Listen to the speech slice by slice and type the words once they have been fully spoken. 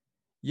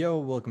Yo,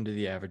 welcome to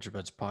the Average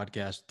Buds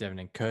podcast, Devin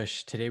and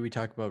Kush. Today we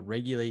talk about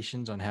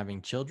regulations on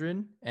having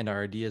children and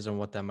our ideas on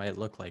what that might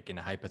look like in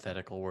a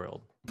hypothetical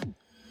world.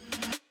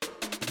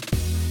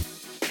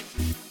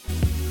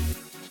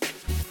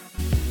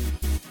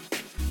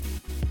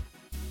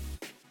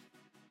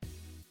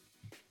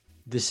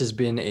 This has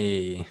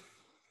been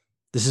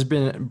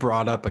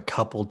brought up a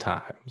couple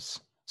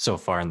times so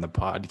far in the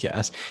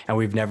podcast, and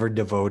we've never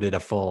devoted a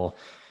full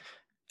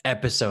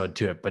episode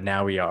to it, but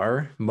now we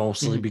are,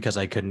 mostly because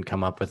I couldn't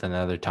come up with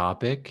another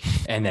topic,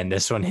 and then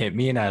this one hit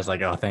me and I was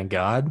like, oh, thank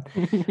God.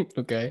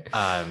 Okay.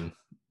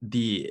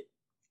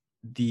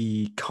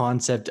 The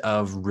concept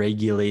of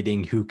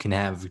regulating who can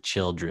have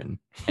children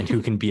and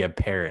who can be a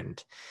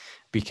parent,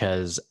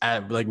 because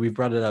we've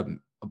brought it up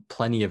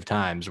plenty of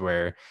times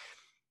where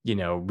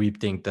we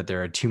think that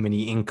there are too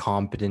many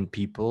incompetent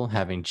people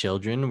having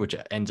children, which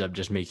ends up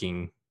just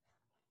making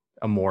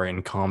a more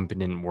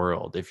incompetent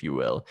world, if you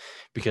will.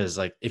 Because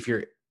if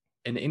you're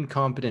an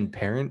incompetent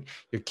parent,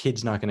 your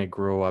kid's not going to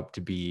grow up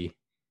to be,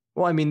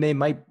 well, I mean, they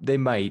might,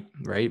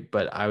 right?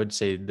 But I would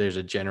say there's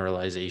a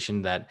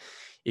generalization that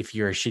if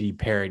you're a shitty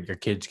parent, your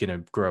kid's going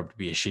to grow up to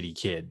be a shitty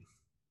kid.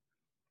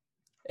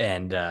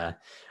 And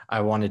I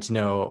wanted to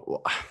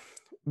know,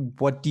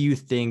 what do you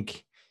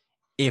think,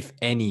 if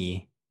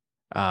any,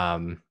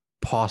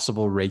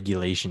 possible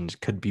regulations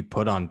could be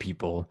put on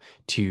people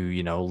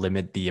to,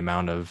 limit the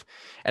amount of,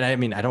 and I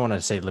mean, I don't want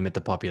to say limit the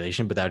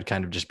population, but that would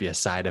kind of just be a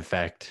side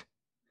effect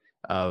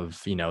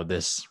of,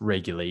 this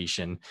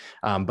regulation.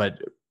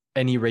 But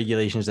any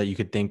regulations that you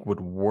could think would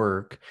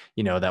work,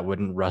 that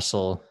wouldn't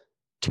rustle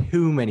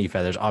too many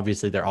feathers.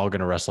 Obviously they're all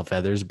going to rustle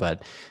feathers,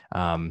 but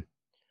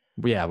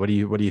yeah, what do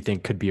you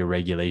think could be a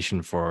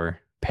regulation for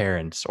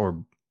parents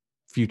or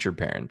future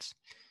parents?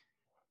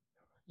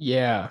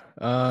 Yeah.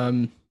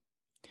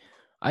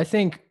 I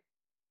think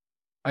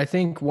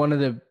one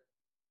of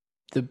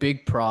the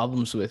big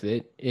problems with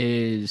it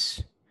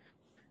is,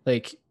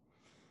 like,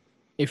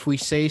 if we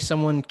say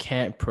someone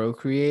can't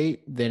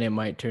procreate, then it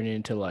might turn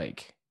into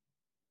like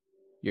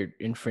you're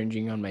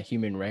infringing on my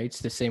human rights.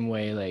 The same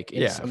way, like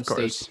in some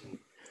states,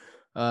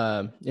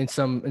 in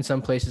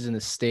some places in the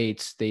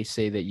States, they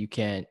say that you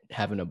can't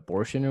have an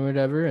abortion or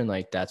whatever, and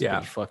like that's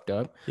pretty fucked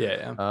up.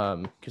 Yeah.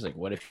 Because like,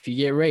 what if you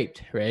get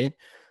raped, right?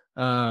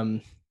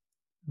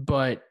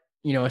 But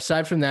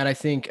aside from that, I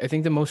think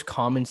the most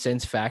common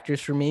sense factors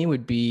for me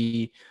would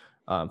be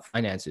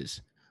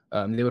finances.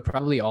 They would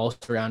probably all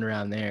surround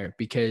around there,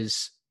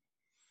 because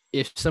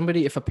if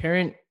a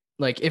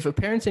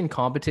parent's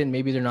incompetent,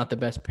 maybe they're not the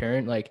best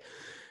parent, like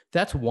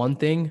that's one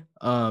thing.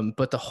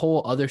 But the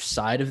whole other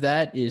side of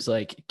that is,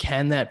 like,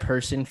 can that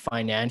person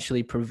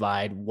financially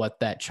provide what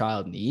that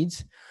child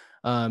needs?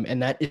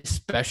 And that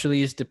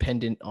especially is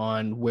dependent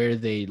on where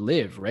they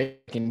live, right?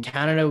 In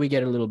Canada, we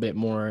get a little bit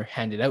more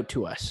handed out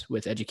to us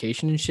with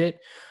education and shit.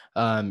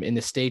 In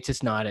the States,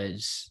 it's not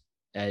as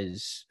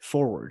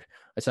forward.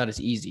 It's not as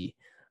easy.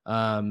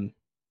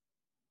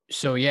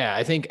 So yeah,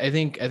 I think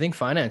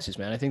finances,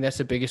 man. I think that's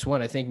the biggest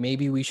one. I think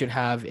maybe we should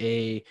have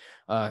a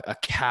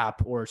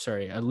cap, or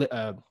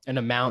an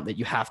amount that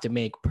you have to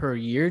make per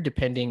year,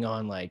 depending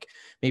on like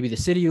maybe the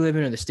city you live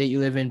in or the state you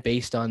live in,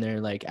 based on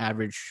their like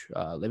average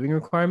living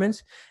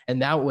requirements.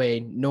 And that way,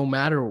 no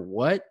matter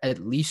what, at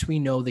least we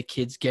know the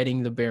kid's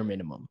getting the bare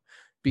minimum.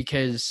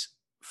 Because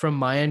from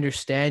my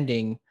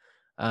understanding,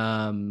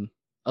 a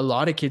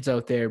lot of kids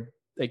out there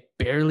like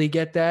barely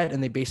get that,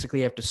 and they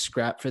basically have to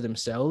scrap for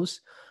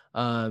themselves.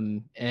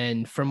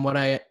 And from what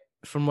I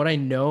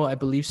know, I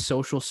believe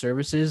social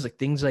services, like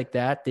things like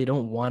that, they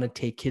don't want to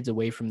take kids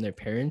away from their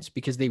parents,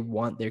 because they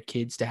want their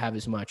kids to have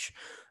as much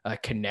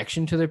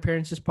connection to their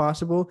parents as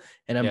possible.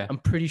 And I'm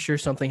pretty sure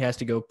something has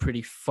to go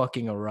pretty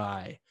fucking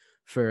awry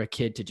for a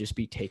kid to just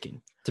be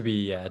taken. To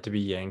be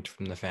yanked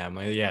from the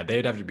family. Yeah,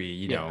 they'd have to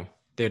be,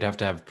 they'd have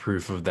to have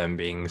proof of them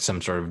being some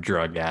sort of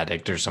drug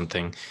addict or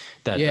something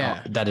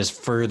that is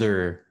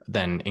further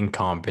than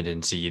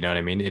incompetency. You know what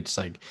I mean? It's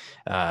like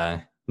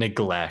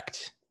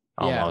neglect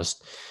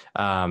almost.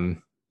 I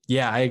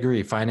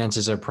agree.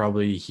 Finances are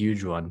probably a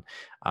huge one.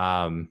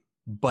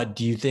 But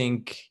do you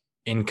think,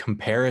 in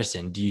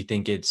comparison, do you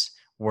think it's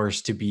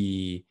worse to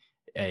be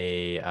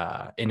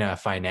in a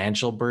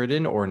financial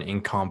burden or an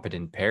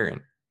incompetent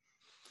parent?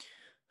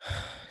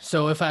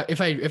 So if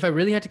I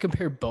really had to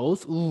compare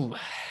both,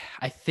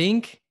 I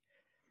think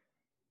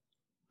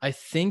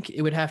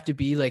it would have to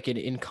be like an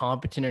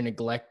incompetent or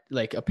neglect,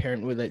 like a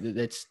parent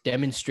that's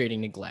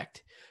demonstrating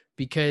neglect,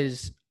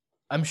 because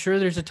I'm sure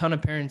there's a ton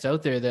of parents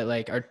out there that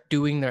like are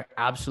doing their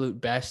absolute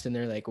best, and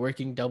they're like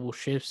working double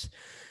shifts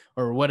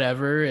or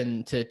whatever,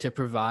 and to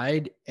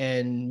provide,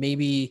 and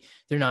maybe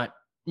they're not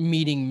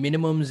meeting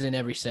minimums in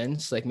every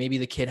sense. Like maybe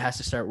the kid has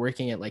to start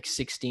working at like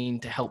 16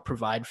 to help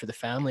provide for the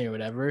family or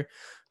whatever,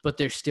 but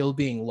they're still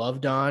being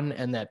loved on,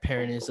 and that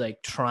parent is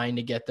like trying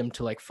to get them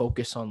to like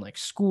focus on like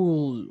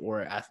school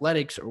or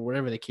athletics or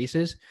whatever the case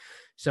is.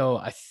 So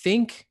I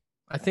think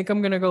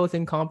I'm gonna go with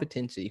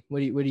incompetency. What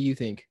do you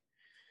think?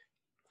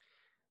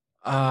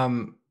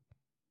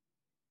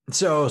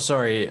 So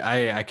sorry,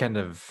 I kind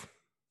of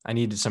I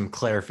needed some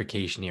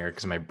clarification here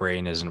because my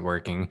brain isn't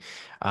working.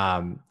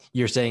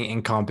 You're saying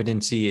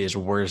incompetency is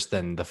worse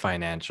than the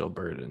financial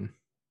burden.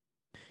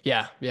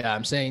 Yeah, yeah.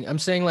 I'm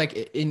saying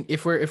like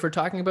if we're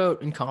talking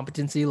about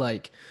incompetency,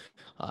 like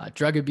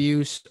drug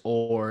abuse,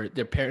 or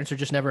their parents are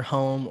just never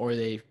home, or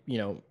they,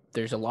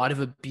 there's a lot of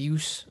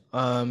abuse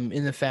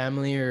in the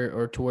family,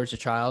 or towards a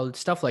child,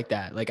 stuff like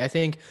that. Like I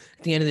think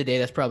at the end of the day,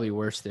 that's probably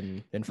worse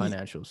than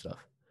financial stuff.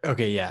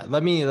 Okay, yeah.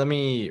 Let me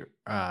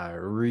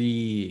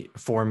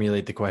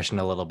reformulate the question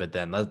a little bit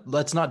then.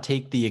 Let's not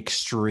take the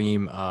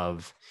extreme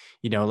of,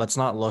 let's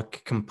not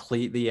look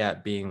completely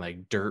at being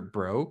like dirt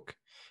broke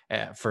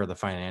for the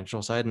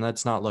financial side, and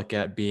let's not look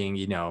at being,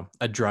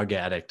 a drug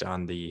addict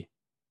on the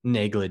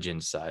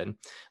negligence side.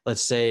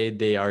 Let's say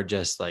they are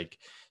just like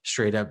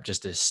straight up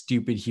just a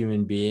stupid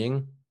human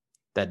being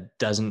that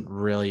doesn't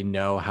really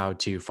know how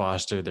to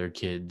foster their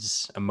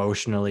kids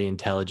emotionally,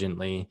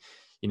 intelligently,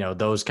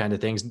 those kind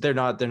of things. They're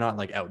not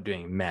like out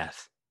doing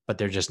meth, but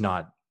they're just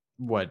not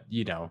what,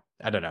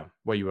 I don't know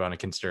what you want to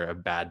consider a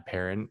bad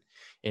parent,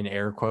 in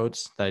air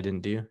quotes, that I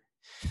didn't do.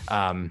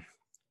 um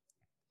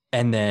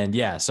and then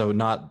yeah, so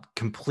not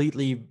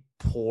completely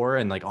poor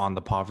and like on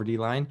the poverty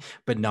line,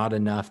 but not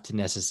enough to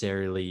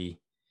necessarily,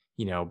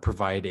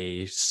 provide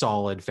a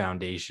solid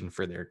foundation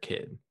for their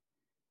kid.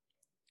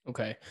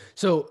 Okay.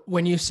 So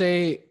when you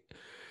say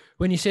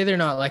they're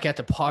not like at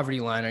the poverty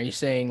line, are you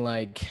saying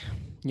like,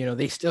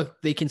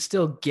 they can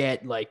still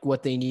get like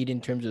what they need in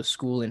terms of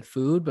school and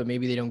food, but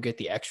maybe they don't get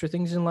the extra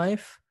things in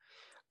life?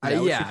 Is that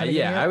what you're Yeah, kind of getting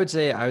yeah, at?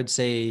 I would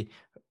say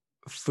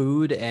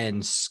food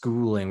and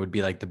schooling would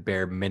be like the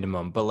bare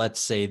minimum, but let's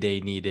say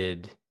they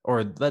needed,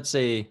 or let's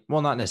say,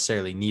 well, not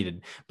necessarily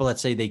needed, but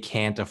let's say they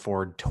can't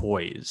afford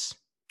toys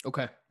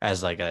Okay.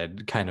 as like a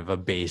kind of a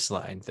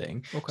baseline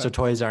thing. So Okay.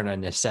 toys aren't a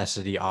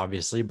necessity,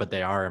 obviously, but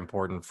they are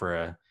important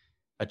for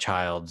a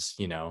child's,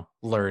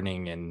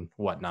 learning and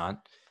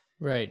whatnot.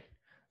 Right.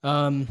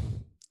 Um,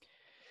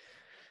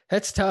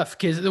 that's tough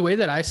because the way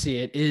that I see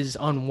it is,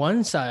 on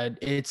one side,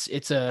 it's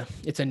a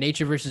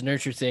nature versus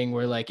nurture thing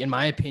where, like, in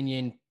my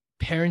opinion,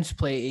 parents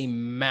play a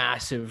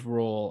massive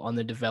role on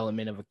the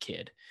development of a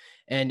kid.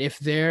 And if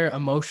they're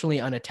emotionally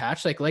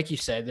unattached, like you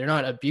said, they're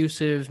not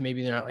abusive,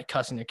 maybe they're not like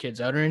cussing their kids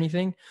out or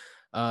anything.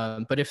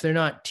 But if they're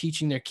not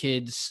teaching their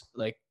kids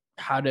like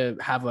how to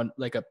have a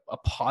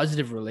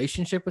positive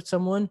relationship with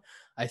someone,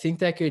 I think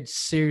that could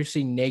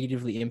seriously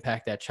negatively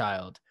impact that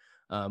child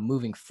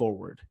moving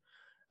forward.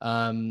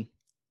 Um,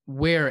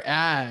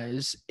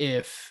 Whereas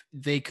if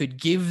they could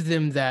give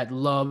them that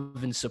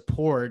love and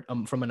support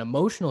from an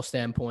emotional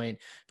standpoint,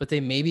 but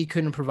they maybe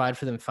couldn't provide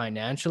for them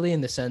financially,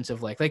 in the sense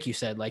of like you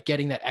said, like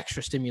getting that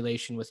extra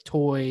stimulation with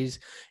toys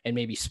and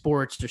maybe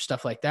sports or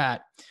stuff like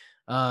that.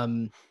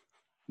 Um,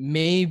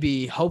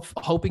 Maybe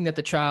hoping that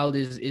the child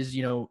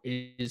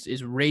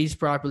is raised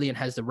properly and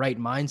has the right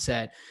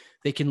mindset,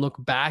 they can look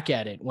back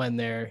at it when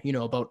they're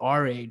about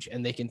our age,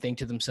 and they can think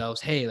to themselves,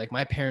 hey, like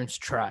my parents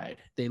tried,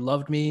 they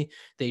loved me,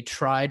 they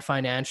tried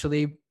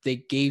financially, they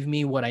gave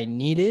me what I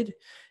needed,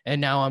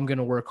 and now I'm going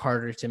to work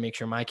harder to make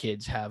sure my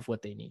kids have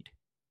what they need.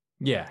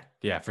 Yeah,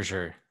 yeah, for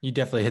sure. You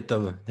definitely hit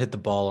the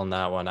ball on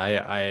that one.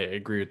 I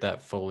agree with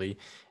that fully.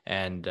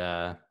 And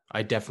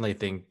I definitely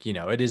think,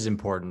 it is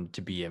important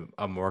to be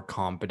a more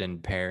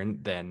competent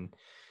parent than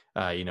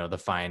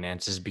the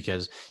finances,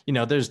 because,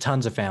 there's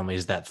tons of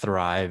families that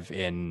thrive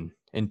in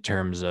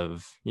terms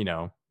of,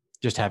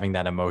 just having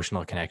that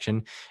emotional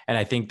connection. And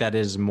I think that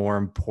is more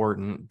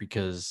important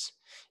because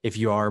if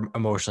you are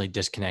emotionally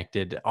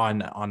disconnected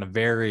on a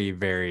very,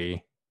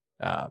 very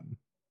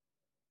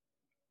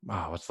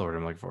what's the word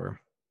I'm looking for?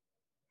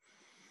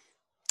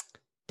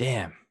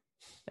 Damn.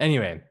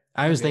 Anyway,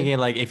 I You're was good. thinking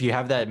like if you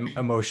have that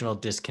emotional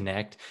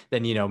disconnect,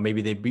 then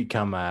maybe they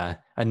become a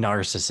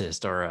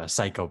narcissist or a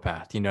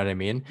psychopath. You know what I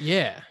mean?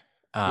 Yeah.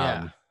 Yeah.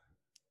 Um,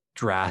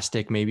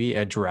 drastic, maybe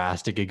a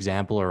drastic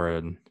example,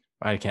 or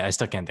I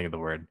still can't think of the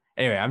word.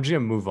 Anyway, I'm just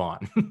gonna move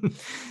on.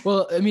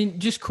 Well, I mean,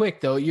 just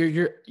quick though,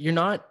 you're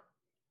not,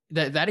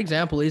 that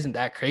example isn't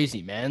that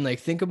crazy, man. Like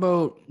think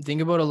about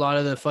a lot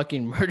of the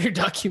fucking murder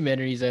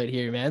documentaries out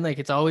here, man. Like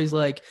it's always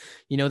like,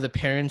 the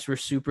parents were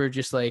super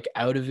just like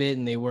out of it,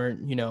 and they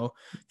weren't,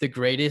 the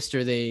greatest,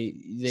 or they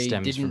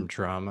Stems didn't, from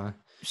trauma.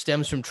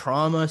 stems from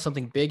trauma,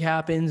 something big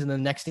happens, and the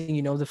next thing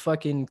you know, the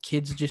fucking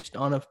kid's just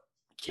on a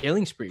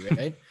killing spree,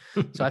 right?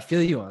 So I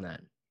feel you on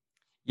that.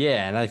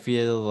 Yeah, and I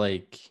feel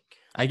like,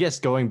 I guess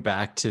going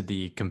back to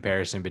the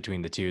comparison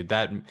between the two,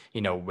 that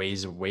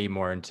weighs way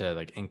more into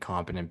like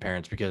incompetent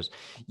parents, because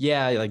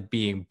yeah, like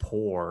being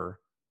poor,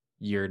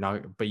 you're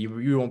not, but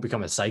you won't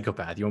become a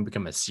psychopath, you won't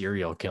become a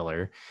serial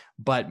killer,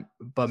 but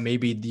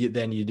maybe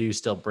then you do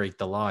still break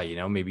the law,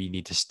 maybe you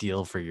need to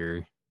steal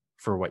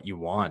for what you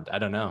want. I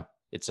don't know.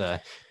 It's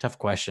a tough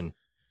question.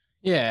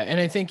 Yeah, and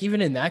I think even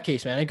in that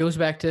case, man, it goes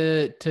back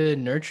to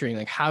nurturing.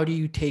 Like, how do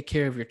you take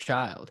care of your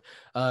child?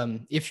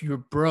 If you're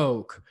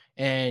broke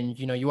and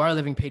you are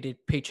living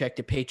paycheck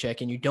to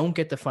paycheck, and you don't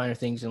get the finer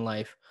things in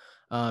life,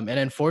 and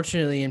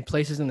unfortunately, in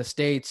places in the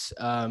States,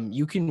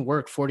 you can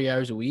work 40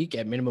 hours a week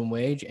at minimum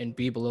wage and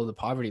be below the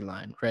poverty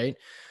line, right?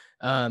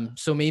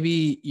 So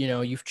maybe, you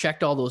know, you've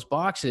checked all those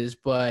boxes,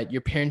 but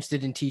your parents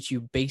didn't teach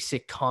you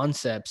basic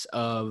concepts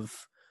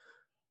of,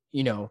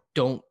 you know,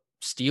 don't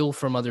steal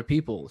from other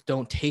people.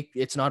 Don't take,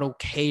 it's not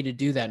okay to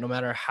do that. No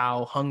matter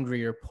how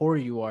hungry or poor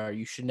you are,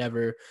 you should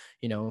never,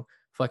 you know,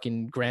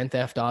 fucking Grand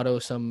Theft Auto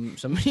some,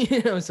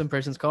 you know, some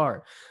person's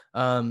car.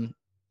 And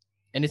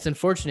it's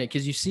unfortunate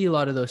because you see a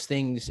lot of those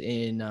things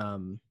in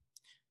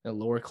the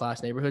lower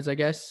class neighborhoods, I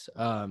guess.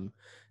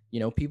 You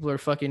know, people are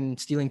fucking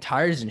stealing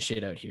tires and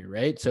shit out here,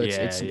 right? So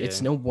Yeah, it's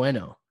yeah. no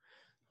bueno.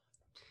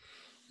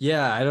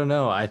 Yeah, I don't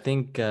know. I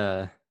think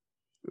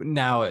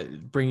now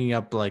bringing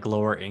up like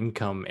lower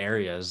income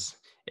areas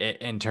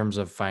in terms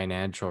of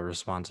financial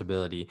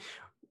responsibility,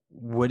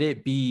 would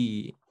it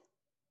be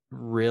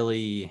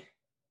really,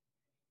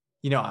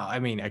 I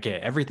mean, okay,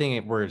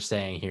 everything we're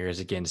saying here is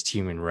against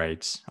human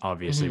rights.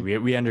 Obviously,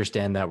 Mm-hmm. we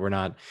understand that we're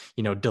not,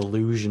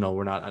 delusional.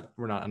 We're not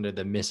under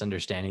the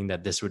misunderstanding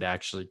that this would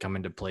actually come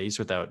into place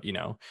without,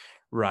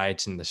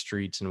 riots in the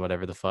streets and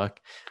whatever the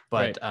fuck.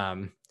 Right.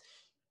 But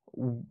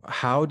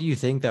how do you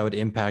think that would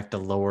impact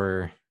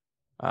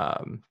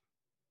um,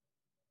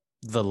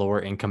 the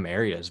lower income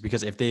areas?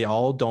 Because if they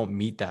all don't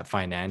meet that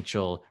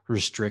financial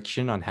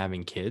restriction on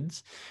having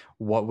kids,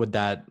 what would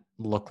that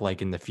look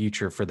like in the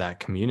future for that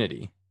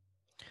community?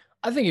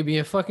 I think it'd be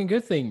a fucking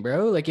good thing,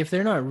 bro. Like if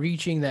they're not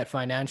reaching that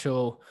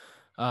financial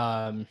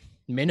um,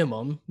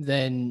 minimum,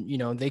 then you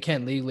know they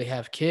can't legally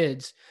have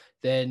kids.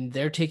 Then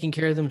they're taking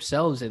care of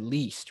themselves at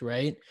least,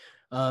 right?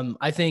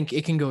 I think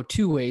it can go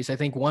two ways. I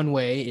think one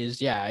way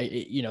is, yeah,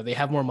 you know, they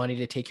have more money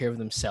to take care of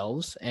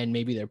themselves and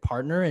maybe their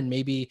partner, and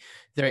maybe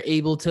they're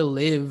able to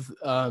live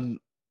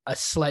a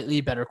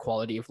slightly better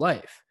quality of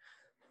life.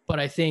 But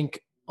I think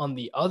on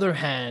the other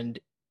hand,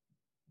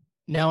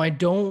 now I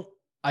don't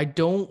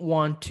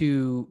want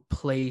to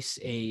place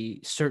a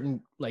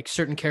certain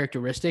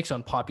characteristics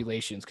on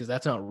populations because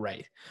that's not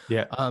right.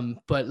 Yeah.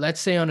 But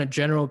let's say on a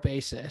general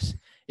basis,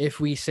 if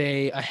we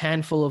say a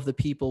handful of the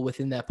people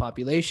within that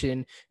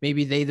population,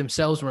 maybe they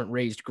themselves weren't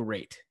raised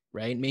great,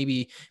 right?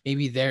 Maybe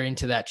they're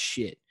into that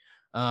shit.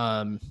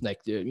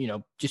 Like the, you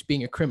know, just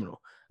being a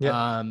criminal.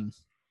 Yeah.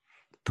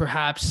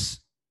 Perhaps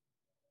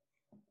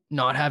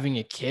not having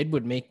a kid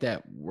would make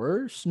that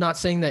worse. Not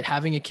saying that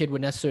having a kid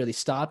would necessarily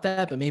stop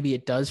that, but maybe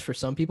it does for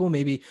some people.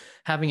 Maybe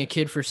having a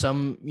kid for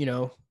some, you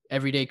know,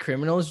 everyday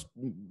criminals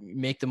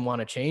make them want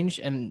to change.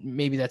 And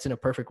maybe that's in a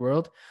perfect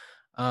world.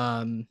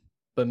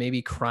 But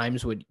maybe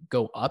crimes would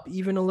go up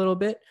even a little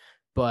bit.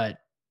 But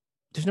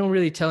there's no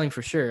really telling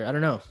for sure. I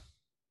don't know.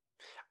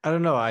 I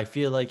don't know. I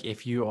feel like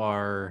if you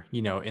are,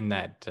 in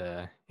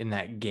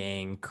that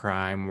gang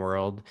crime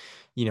world,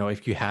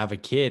 if you have a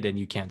kid and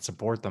you can't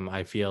support them,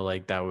 I feel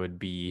like that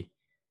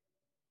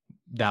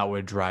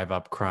would drive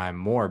up crime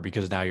more,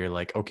 because now you're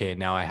like, okay,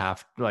 now I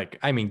have, like,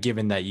 I mean,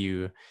 given that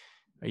you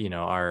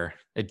are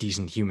a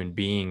decent human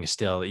being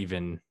still,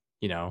 even,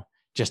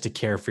 just to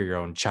care for your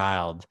own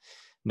child,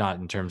 not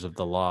in terms of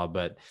the law,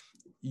 but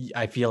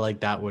I feel like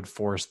that would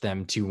force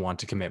them to want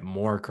to commit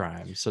more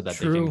crimes so that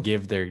they can True.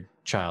 give their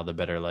child a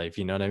better life.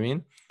 You know what I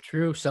mean?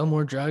 True. Sell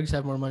more drugs,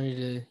 have more money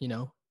to, you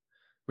know,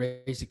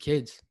 raise the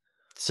kids.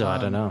 So I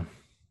don't Um, know.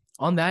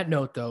 on that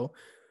note, though,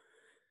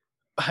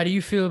 how do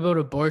you feel about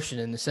abortion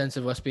in the sense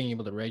of us being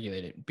able to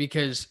regulate it?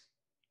 Because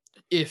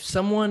if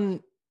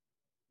someone,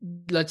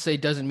 let's say,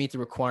 doesn't meet the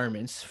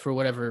requirements for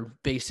whatever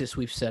basis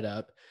we've set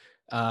up,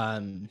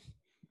 um,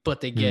 but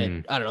they get, Hmm.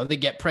 I don't know, they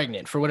get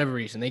pregnant for whatever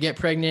reason, they get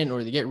pregnant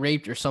or they get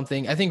raped or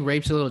something. I think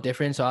rape's a little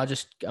different. So I'm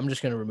just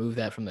going to remove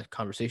that from the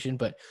conversation,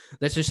 but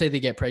let's just say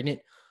they get pregnant.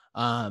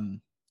 Do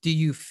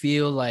you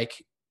feel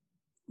like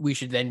we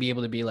should then be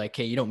able to be like,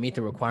 hey, you don't meet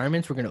the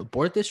requirements, we're going to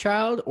abort this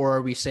child? Or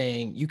are we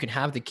saying you can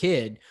have the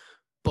kid,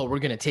 but we're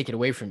going to take it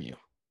away from you?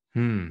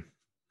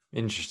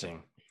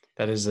 Interesting.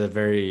 That is a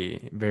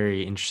very,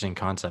 very interesting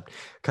concept,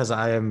 because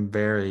I am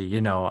very,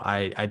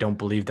 I don't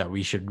believe that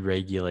we should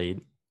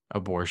regulate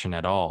abortion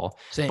at all.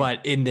 Same.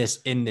 But in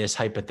this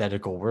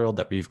hypothetical world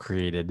that we've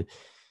created,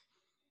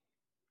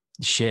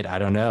 shit, I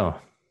don't know.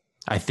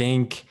 I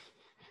think,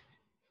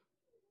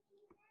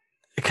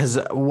 because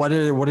what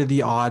are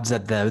the odds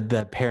that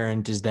the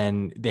parent is,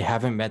 then they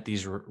haven't met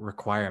these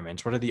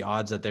requirements? What are the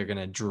odds that they're going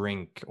to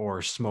drink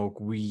or smoke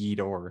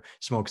weed or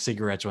smoke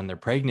cigarettes when they're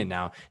pregnant,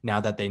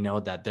 now that they know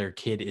that their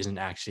kid isn't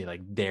actually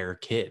like their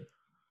kid?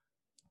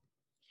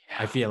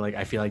 I feel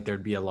like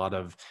there'd be a lot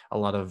of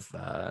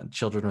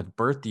children with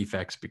birth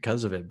defects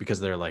because of it,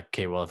 because they're like,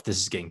 okay, well, if this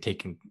is getting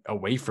taken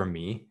away from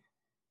me,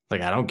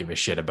 like, I don't give a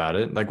shit about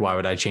it. Like, why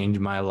would I change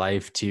my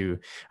life to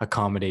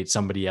accommodate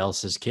somebody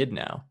else's kid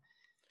now?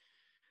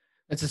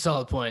 That's a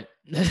solid point.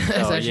 That's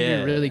So actually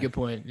a really yeah, good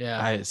point.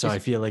 Yeah. I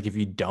feel like if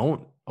you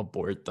don't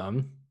abort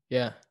them,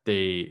 Yeah.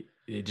 they're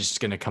just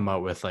gonna come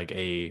out with like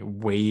a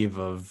wave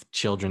of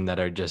children that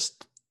are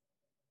just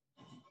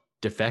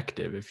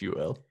defective, if you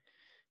will.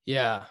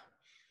 Yeah.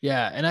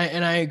 Yeah. And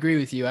I agree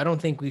with you. I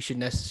don't think we should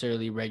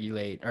necessarily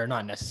regulate, or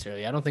not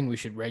necessarily. I don't think we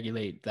should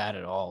regulate that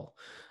at all.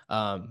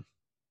 Um,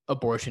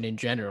 abortion in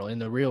general in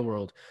the real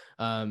world.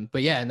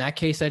 But yeah, in that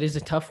case, that is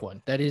a tough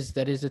one. That is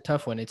a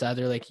tough one. It's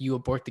either like you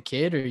abort the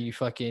kid or you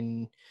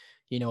fucking,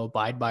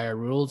 abide by our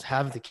rules,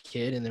 have the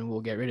kid, and then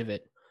we'll get rid of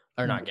it.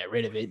 Or not get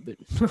rid of it, but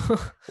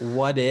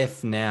what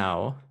if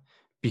now,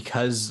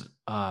 because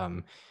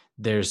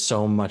there's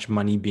so much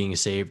money being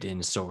saved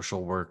in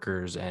social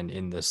workers and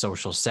in the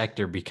social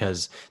sector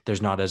because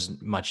there's not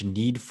as much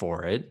need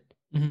for it,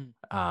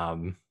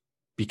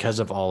 because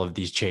of all of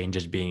these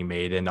changes being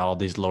made and all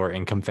these lower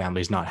income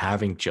families not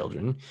having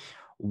children,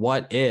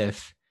 what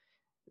if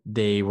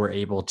they were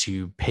able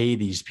to pay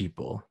these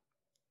people?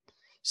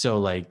 So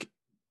like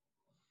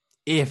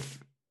if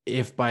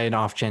by an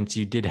off chance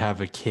you did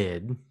have a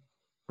kid,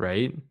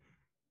 right?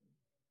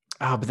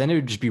 But then it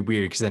would just be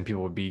weird because then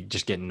people would be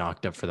just getting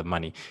knocked up for the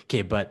money.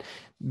 Okay, but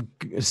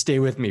stay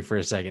with me for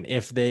a second.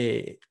 If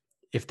they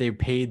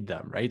paid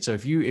them, right? So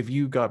if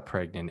you got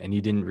pregnant and you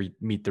didn't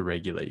meet the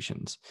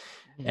regulations,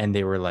 and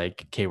they were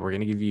like, okay, we're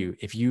gonna give you,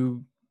 if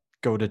you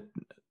go to,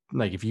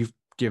 like, if you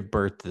give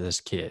birth to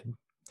this kid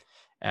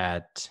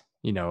at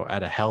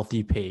a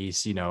healthy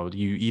pace, you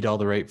eat all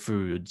the right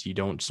foods, you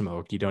don't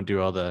smoke, you don't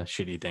do all the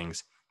shitty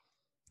things,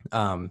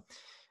 and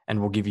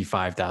we'll give you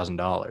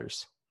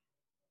 $5,000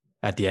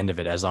 at the end of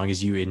it, as long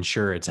as you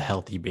ensure it's a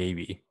healthy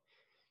baby.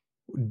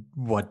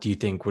 What do you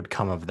think would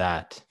come of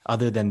that,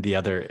 other than the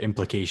other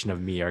implication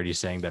of me already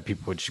saying that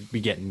people would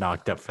be getting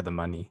knocked up for the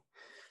money?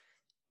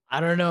 I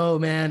don't know,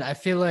 man. I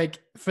feel like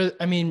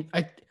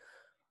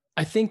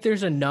I think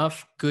there's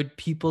enough good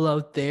people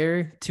out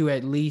there to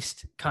at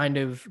least kind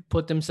of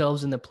put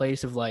themselves in the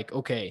place of like,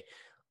 okay,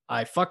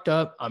 I fucked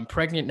up. I'm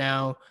pregnant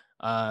now.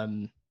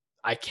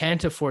 I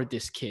can't afford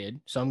this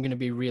kid. So I'm going to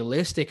be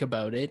realistic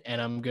about it.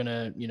 And I'm going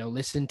to,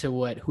 listen to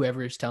what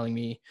whoever is telling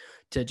me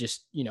to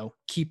just,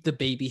 keep the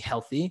baby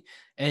healthy.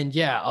 And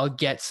yeah, I'll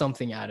get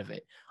something out of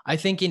it. I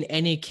think in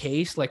any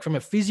case, like from a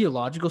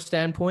physiological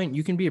standpoint,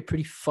 you can be a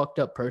pretty fucked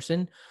up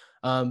person.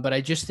 But I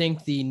just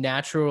think the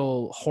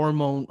natural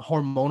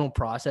hormonal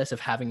process of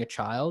having a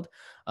child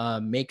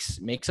makes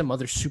a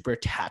mother super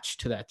attached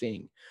to that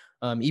thing.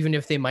 Even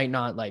if they might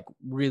not like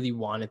really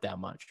want it that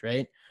much,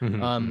 right?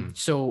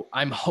 So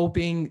I'm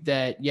hoping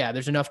that, yeah,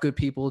 there's enough good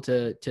people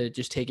to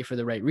just take it for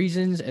the right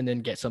reasons and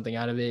then get something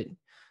out of it.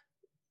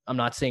 I'm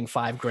not saying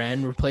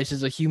 $5,000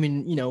 replaces a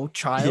human,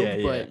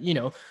 child, but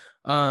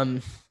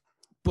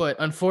but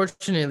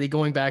unfortunately,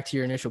 going back to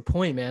your initial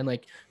point, man,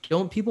 like,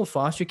 don't people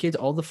foster kids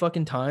all the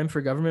fucking time for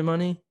government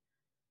money?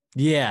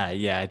 Yeah,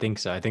 I think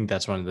so. I think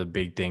that's one of the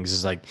big things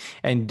is like,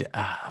 and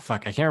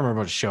fuck, I can't remember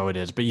what show it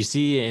is, but you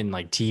see in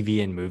like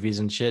TV and movies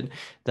and shit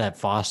that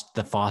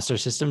the foster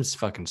system's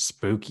fucking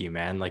spooky,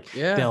 man. Like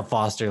they'll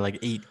foster like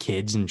 8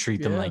 kids and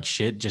treat them like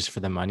shit just for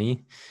the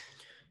money.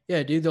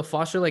 Yeah, dude, they'll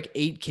foster like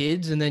 8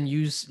 kids and then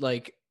use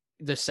like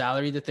the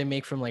salary that they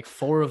make from like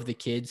 4 of the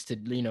kids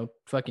to,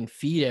 fucking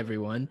feed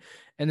everyone.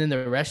 And then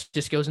the rest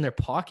just goes in their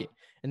pocket.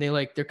 And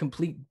they're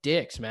complete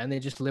dicks, man. They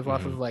just live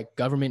off of like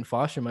government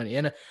foster money.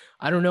 And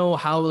I don't know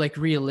how like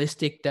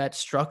realistic that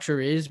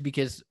structure is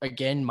because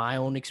again, my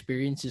own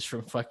experience is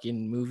from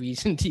fucking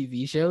movies and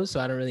TV shows. So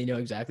I don't really know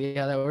exactly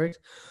how that works.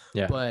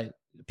 Yeah. But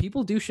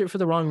people do shit for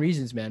the wrong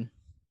reasons, man.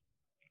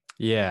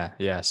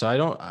 Yeah. So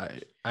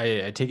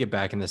I take it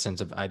back in the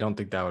sense of I don't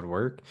think that would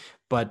work.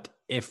 But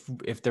if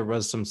there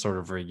was some sort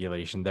of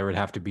regulation, there would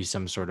have to be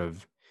some sort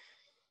of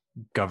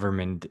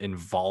government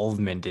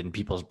involvement in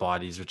people's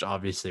bodies, which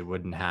obviously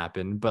wouldn't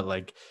happen. But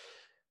like,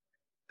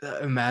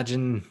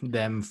 imagine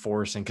them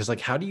forcing, because like,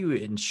 how do you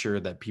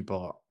ensure that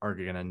people are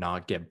gonna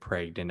not get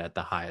pregnant at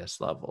the highest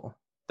level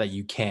that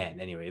you can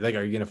anyway? Like,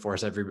 are you gonna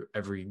force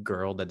every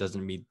girl that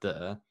doesn't meet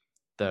the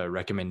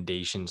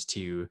recommendations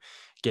to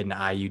get an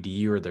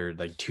IUD or their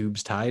like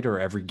tubes tied, or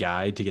every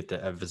guy to get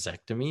a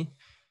vasectomy?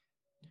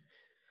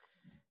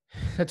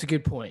 That's a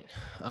good point.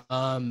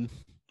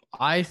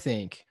 I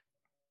think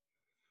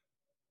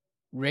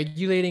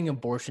regulating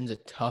abortion is a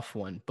tough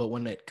one, but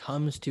when it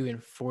comes to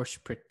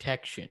enforced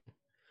protection,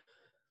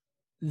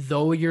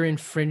 though you're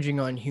infringing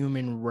on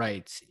human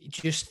rights,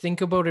 just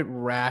think about it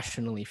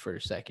rationally for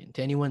a second.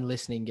 To anyone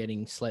listening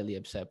getting slightly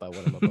upset by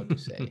what I'm about to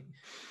say,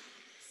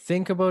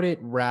 think about it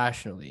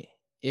rationally.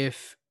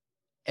 If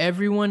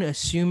everyone,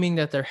 assuming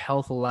that their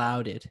health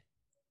allowed it,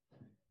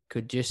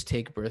 could just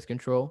take birth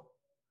control,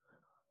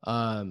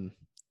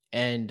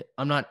 and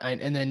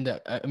then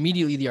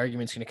immediately the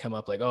argument's going to come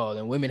up like, oh,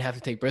 then women have to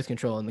take birth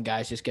control and the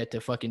guys just get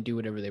to fucking do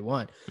whatever they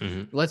want.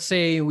 Let's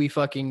say we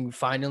fucking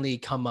finally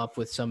come up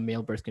with some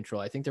male birth control.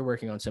 I think they're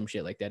working on some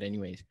shit like that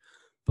anyways.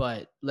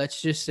 But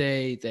let's just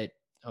say that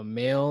a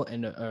male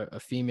and a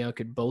female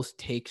could both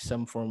take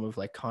some form of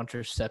like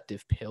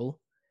contraceptive pill.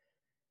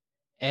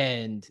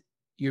 And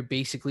you're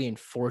basically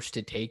enforced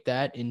to take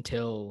that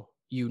until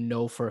you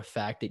know for a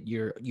fact that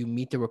you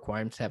meet the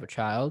requirements to have a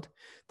child.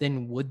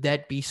 Then would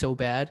that be so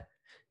bad?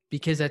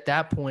 Because at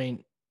that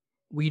point,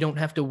 we don't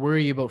have to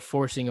worry about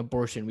forcing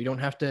abortion. We don't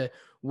have to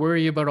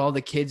worry about all the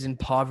kids in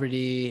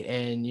poverty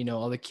and,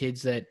 all the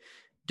kids that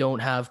don't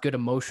have good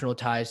emotional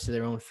ties to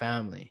their own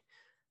family.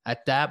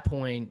 At that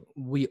point,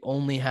 we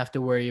only have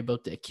to worry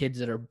about the kids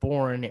that are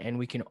born, and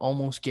we can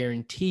almost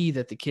guarantee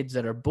that the kids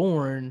that are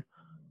born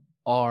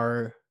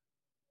are,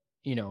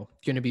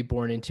 going to be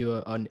born into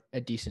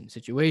a decent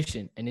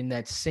situation. And in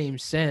that same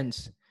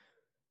sense,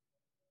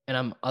 and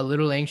I'm a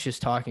little anxious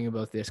talking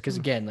about this because,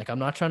 again, like, I'm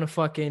not trying to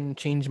fucking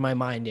change my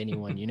mind,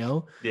 anyone,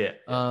 Yeah.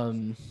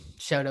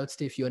 Shout outs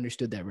to if you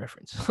understood that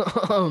reference.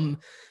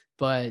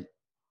 But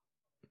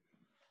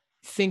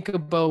think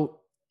about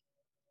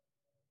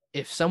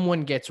if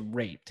someone gets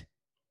raped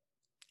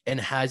and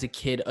has a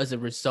kid as a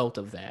result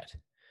of that.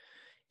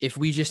 If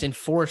we just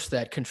enforce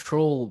that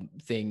control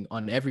thing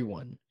on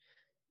everyone,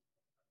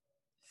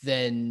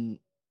 then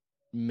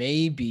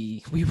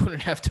maybe we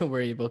wouldn't have to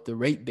worry about the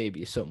rape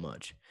baby so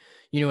much.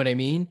 You know what I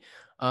mean?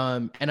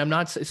 And I'm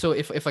not, so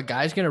if a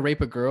guy's going to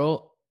rape a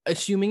girl,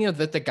 assuming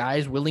that the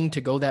guy's willing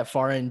to go that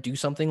far and do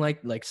something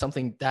like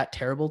something that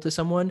terrible to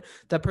someone,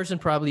 that person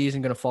probably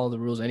isn't going to follow the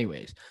rules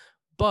anyways.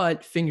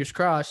 But fingers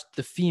crossed,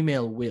 the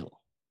female will,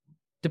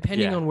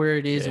 depending on where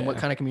it is and what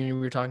kind of community we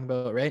were talking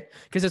about, right?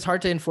 Because it's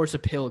hard to enforce a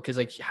pill because,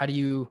 like, how do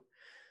you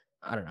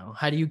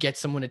get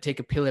someone to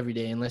take a pill every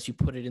day unless you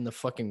put it in the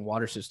fucking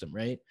water system,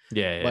 right?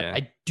 But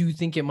I do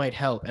think it might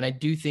help. And I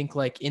do think,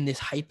 like, in this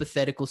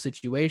hypothetical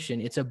situation,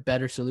 it's a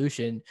better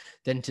solution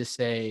than to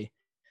say,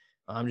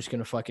 I'm just going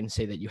to fucking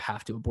say that you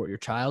have to abort your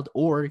child,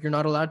 or you're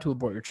not allowed to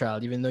abort your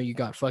child, even though you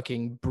got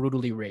fucking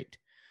brutally raped.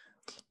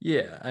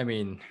 Yeah. I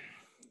mean,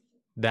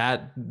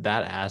 that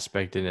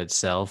aspect in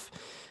itself,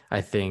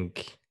 I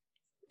think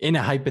in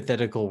a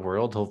hypothetical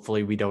world,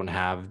 hopefully we don't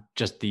have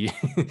just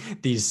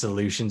these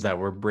solutions that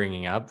we're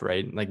bringing up,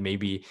 right? Like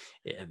maybe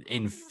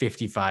in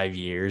 55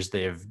 years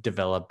they've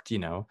developed,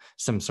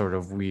 some sort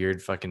of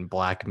weird fucking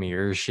Black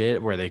Mirror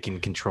shit where they can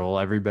control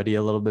everybody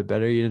a little bit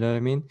better. You know what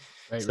I mean?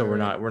 Right, so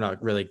right, we're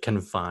not really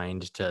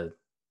confined to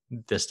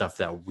the stuff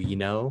that we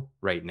know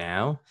right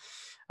now.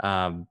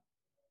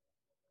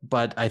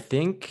 But I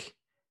think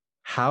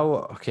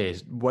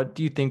what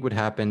do you think would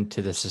happen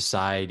to the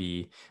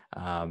society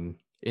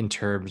in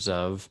terms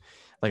of,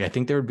 like, I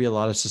think there would be a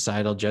lot of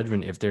societal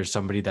judgment if there's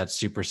somebody that's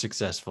super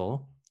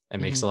successful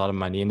and makes a lot of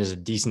money and is a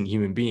decent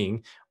human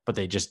being, but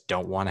they just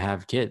don't want to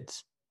have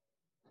kids.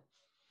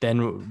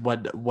 Then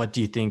what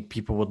do you think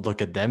people would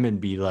look at them and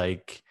be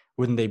like?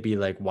 Wouldn't they be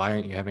like, why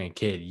aren't you having a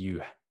kid?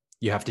 You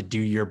have to do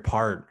your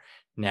part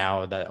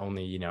now that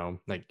only,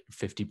 like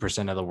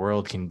 50% of the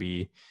world can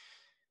be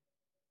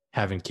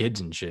having kids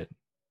and shit.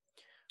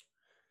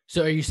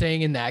 So are you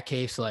saying in that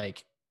case,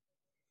 like,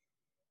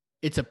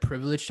 it's a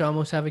privilege to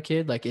almost have a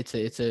kid? Like it's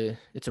a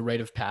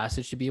rite of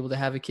passage to be able to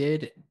have a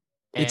kid,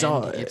 and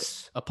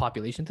it's a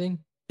population thing?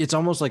 It's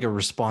almost like a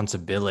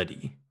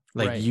responsibility.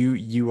 Like, right.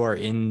 You are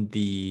in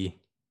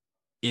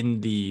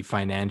the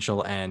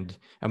financial and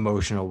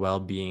emotional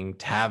well-being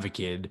to have a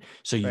kid,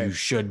 so you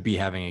should be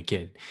having a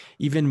kid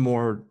even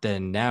more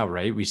than now,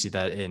 right? We see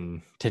that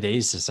in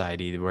today's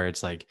society where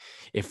it's like,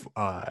 if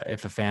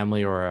a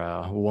family or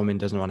a woman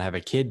doesn't want to have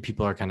a kid,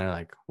 people are kind of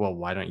like, well,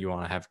 why don't you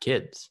want to have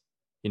kids?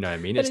 You know what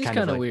I mean? It's kind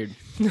of like, weird.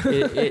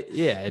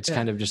 It's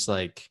kind of just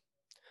like,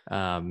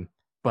 but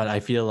I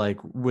feel like,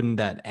 wouldn't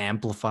that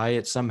amplify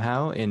it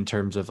somehow in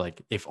terms of,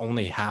 like, if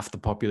only half the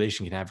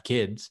population can have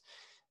kids,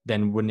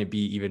 then wouldn't it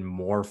be even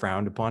more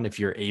frowned upon if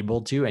you're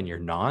able to and you're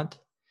not?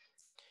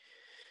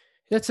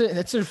 That's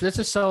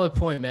a solid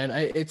point, man.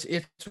 It's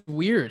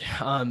weird.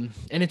 And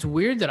it's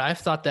weird that I've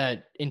thought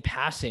that in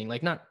passing,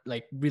 like, not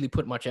like really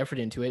put much effort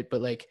into it,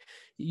 but like,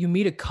 you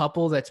meet a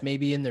couple that's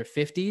maybe in their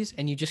 50s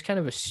and you just kind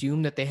of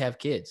assume that they have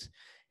kids.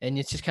 And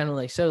it's just kind of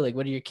like, so, like,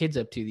 what are your kids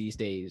up to these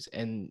days?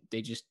 And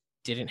they just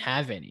didn't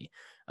have any.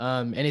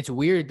 And it's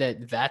weird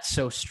that that's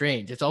so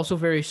strange. It's also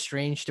very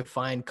strange to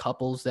find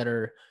couples that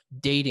are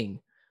dating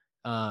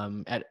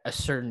at a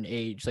certain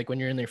age, like when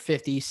you're in their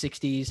 50s,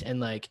 60s, and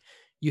like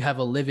you have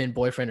a live-in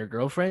boyfriend or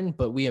girlfriend,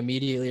 but we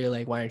immediately are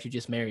like, why aren't you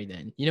just married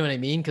then? You know what I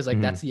mean? Because,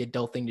 like, that's the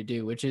adult thing to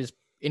do, which is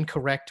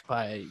incorrect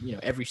by,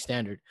 every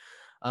standard.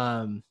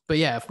 But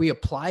yeah, if we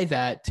apply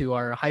that to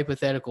our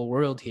hypothetical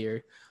world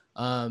here,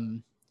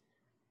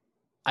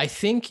 I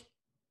think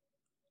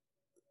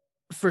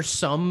for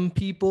some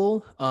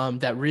people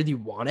that really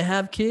want to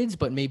have kids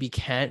but maybe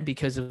can't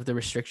because of the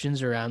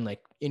restrictions around, like,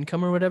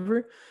 income or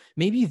whatever,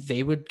 maybe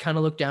they would kind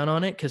of look down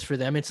on it, because for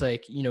them it's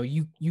like,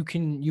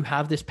 you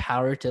have this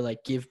power to,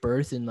 like, give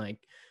birth and, like,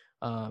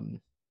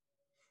 bring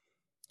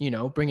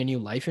a new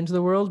life into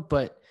the world.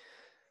 But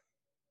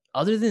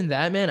other than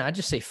that, man, I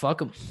just say fuck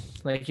them.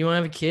 Like, you want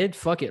to have a kid?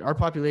 Fuck it. Our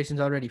population's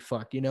already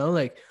fucked,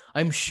 like,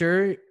 I'm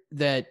sure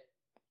that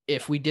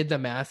if we did the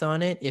math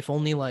on it, if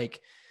only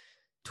like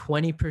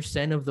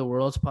 20% of the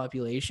world's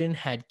population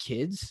had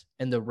kids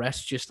and the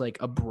rest just, like,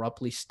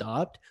 abruptly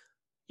stopped,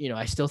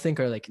 I still think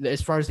are, like,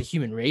 as far as the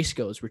human race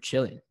goes, we're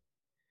chilling.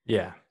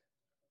 Yeah.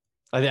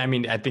 I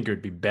mean, I think it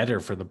would be better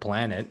for the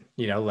planet,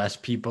 less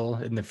people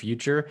in the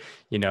future,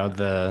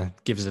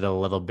 gives it a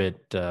little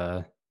bit,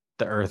 the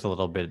earth a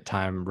little bit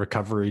time,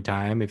 recovery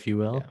time, if you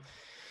will.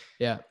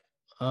 Yeah.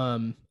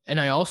 And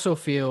I also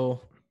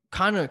feel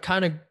kind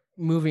of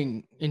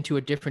moving into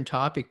a different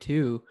topic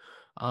too.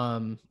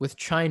 With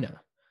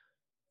China,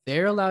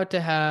 they're allowed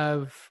to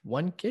have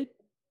one kid.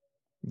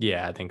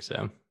 Yeah, I think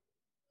so.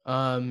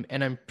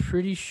 And I'm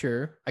pretty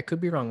sure, I could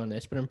be wrong on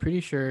this, but I'm pretty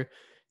sure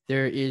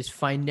there is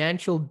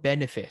financial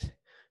benefit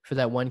for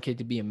that one kid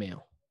to be a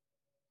male.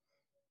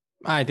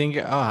 I think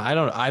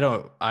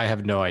I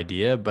have no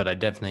idea, but I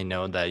definitely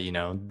know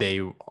that, they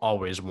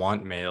always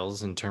want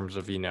males in terms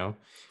of, Family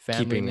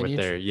keeping with lineage.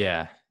 their,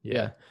 yeah,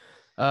 Yeah.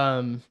 yeah.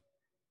 Um,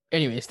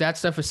 anyways, that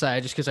stuff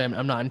aside, just because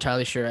I'm not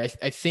entirely sure. I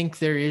think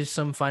there is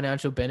some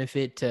financial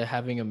benefit to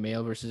having a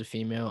male versus a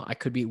female. I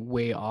could be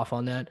way off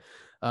on that.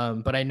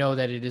 But I know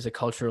that it is a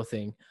cultural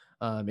thing.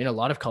 In a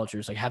lot of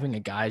cultures, like having a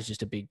guy is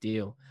just a big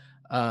deal.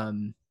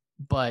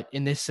 But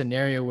in this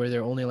scenario where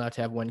they're only allowed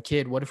to have one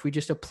kid, what if we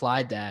just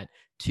applied that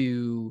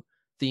to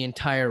the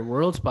entire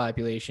world's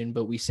population,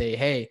 but we say,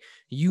 hey,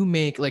 you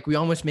make, like, we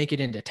almost make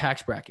it into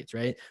tax brackets,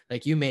 right?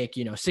 Like you make,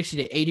 60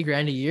 to 80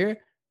 grand a year.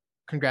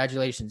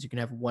 Congratulations, you can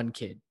have one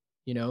kid.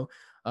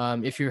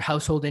 If your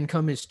household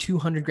income is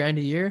 200 grand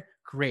a year,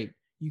 great,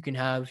 you can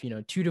have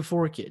 2 to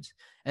 4 kids,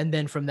 and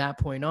then from that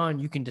point on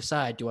you can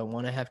decide, do I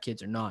want to have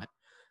kids or not.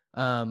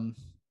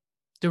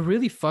 The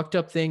really fucked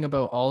up thing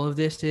about all of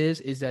this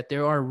is that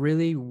there are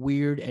really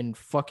weird and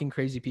fucking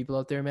crazy people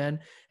out there, man.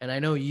 And I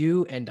know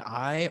you and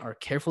I are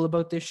careful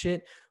about this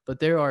shit, but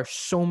there are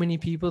so many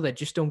people that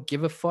just don't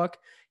give a fuck,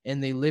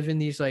 and they live in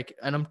these, like,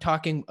 and I'm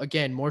talking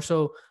again more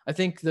so, I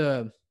think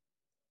the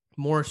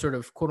more sort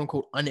of quote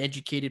unquote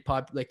uneducated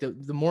like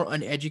the more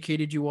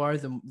uneducated you are,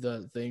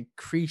 the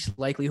increased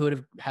likelihood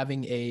of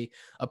having a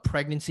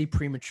pregnancy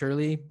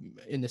prematurely,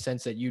 in the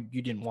sense that you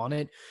didn't want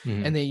it.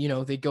 Mhm.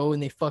 And they go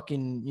and they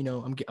fucking,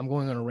 I'm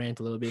going on a rant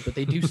a little bit, but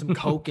they do some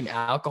coke and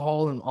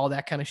alcohol and all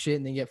that kind of shit,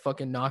 and they get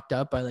fucking knocked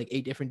up by like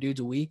 8 different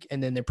dudes a week,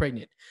 and then they're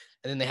pregnant,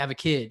 and then they have a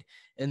kid,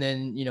 and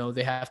then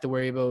they have to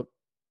worry about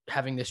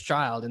having this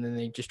child, and then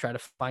they just try to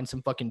find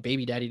some fucking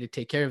baby daddy to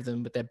take care of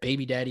them, but that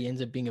baby daddy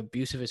ends up being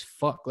abusive as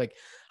fuck. Like,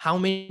 how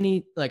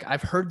many, like,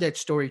 I've heard that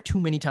story too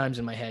many times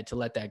in my head to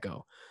let that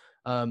go.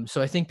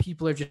 So I think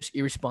people are just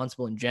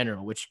irresponsible in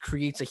general, which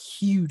creates a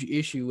huge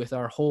issue with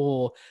our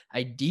whole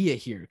idea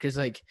here, because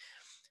like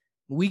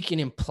we can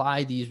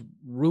imply these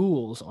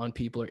rules on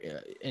people,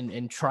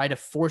 and try to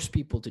force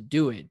people to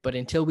do it, but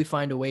until we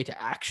find a way to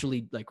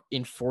actually like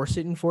enforce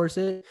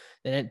it,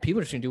 then people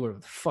are just gonna do whatever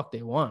the fuck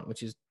they want,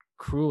 which is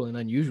cruel and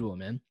unusual,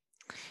 man.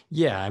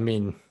 Yeah, I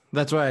mean,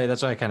 that's why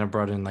I kind of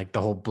brought in like the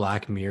whole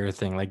Black Mirror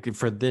thing. Like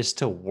for this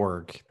to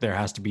work, there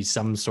has to be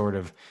some sort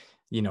of,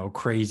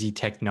 crazy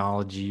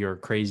technology or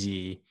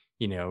crazy,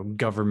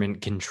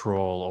 government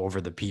control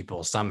over the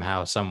people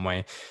somehow, some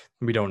way.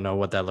 We don't know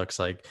what that looks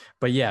like.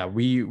 But yeah,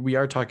 we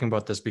are talking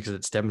about this because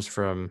it stems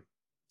from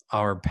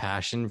our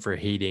passion for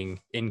hating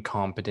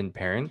incompetent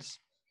parents.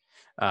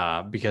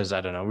 Because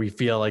I don't know, we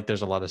feel like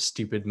there's a lot of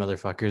stupid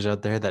motherfuckers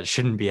out there that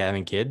shouldn't be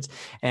having kids.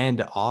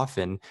 And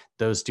often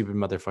those stupid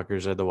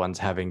motherfuckers are the ones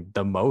having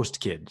the most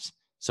kids.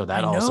 So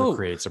that I also know.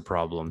 creates a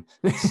problem.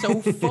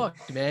 So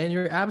fucked, man.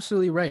 You're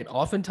absolutely right.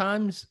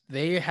 Oftentimes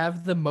they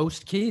have the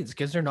most kids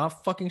because they're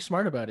not fucking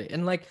smart about it.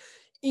 And like,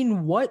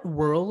 in what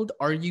world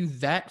are you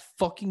that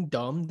fucking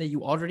dumb that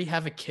you already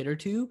have a kid or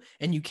two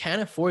and you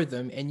can't afford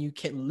them, and you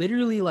can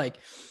literally like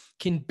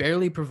can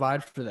barely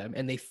provide for them,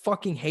 and they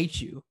fucking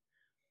hate you?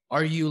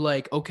 Are you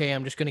like, okay,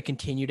 I'm just going to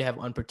continue to have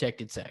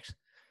unprotected sex?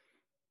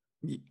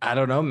 I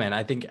don't know, man.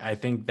 I think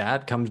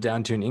that comes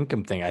down to an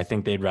income thing. I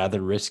think they'd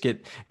rather risk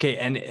it. Okay,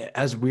 and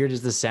as weird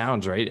as this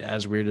sounds, right?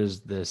 As weird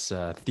as this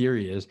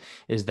theory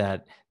is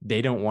that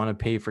they don't want to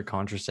pay for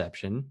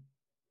contraception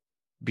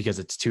because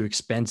it's too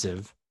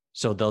expensive.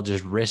 So they'll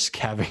just risk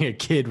having a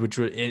kid, which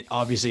would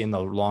obviously in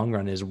the long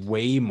run is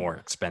way more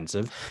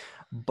expensive.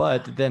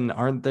 But then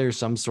aren't there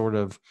some sort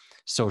of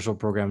social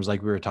programs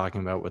like we were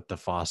talking about with the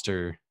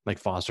fostering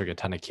a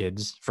ton of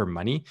kids for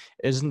money?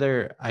 Isn't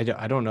there, I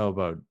don't know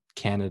about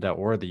Canada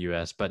or the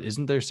US, but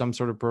isn't there some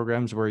sort of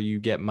programs where you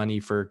get money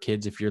for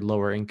kids if you're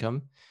lower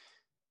income?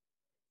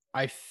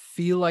 I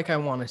feel like I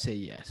want to say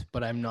yes,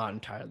 but I'm not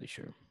entirely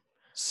sure.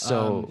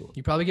 So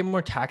You probably get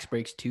more tax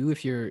breaks too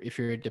if you're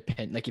a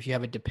dependent, like if you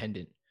have a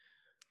dependent.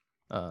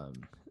 Um,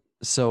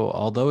 so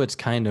although it's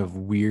kind of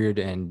weird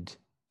and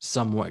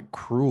somewhat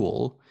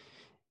cruel,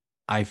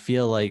 I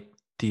feel like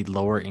the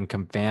lower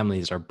income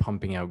families are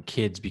pumping out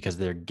kids because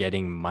they're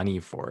getting money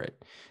for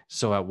it.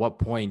 So at what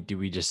point do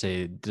we just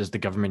say, does the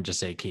government just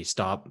say, okay,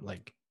 stop,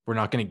 like we're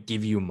not going to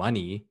give you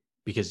money?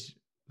 Because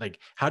like,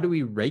 how do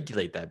we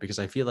regulate that? Because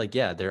I feel like,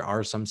 yeah, there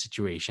are some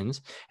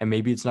situations, and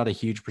maybe it's not a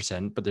huge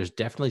percent, but there's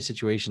definitely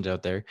situations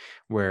out there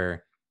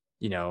where,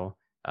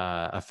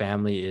 a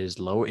family is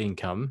low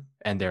income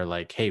and they're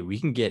like, hey, we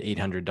can get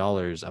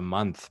 $800 a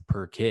month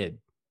per kid.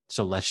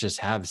 So let's just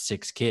have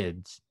 6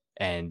 kids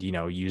and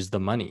use the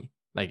money,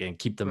 like, and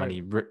keep the right.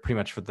 money pretty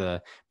much for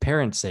the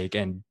parents' sake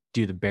and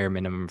do the bare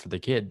minimum for the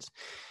kids.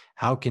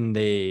 How can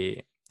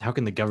the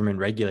government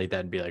regulate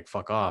that and be like,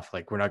 fuck off,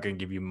 like we're not going to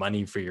give you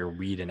money for your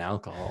weed and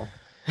alcohol?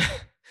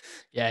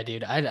 Yeah,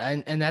 dude.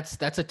 And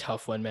that's a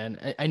tough one,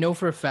 man. I know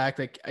for a fact,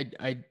 like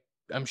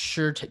I'm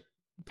sure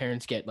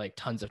parents get like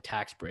tons of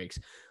tax breaks.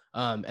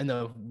 And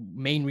the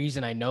main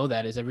reason I know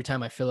that is every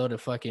time I fill out a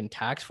fucking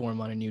tax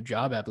form on a new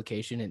job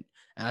application, it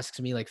asks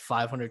me like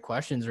 500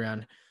 questions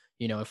around,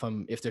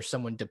 if there's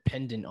someone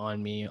dependent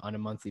on me on a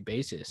monthly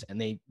basis,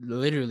 and they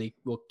literally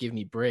will give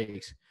me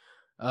breaks.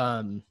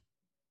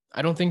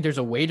 I don't think there's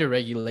a way to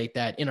regulate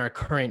that in our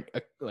current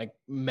like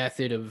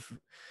method of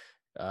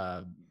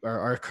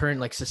our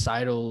current like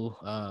societal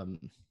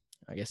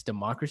I guess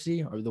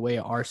democracy, or the way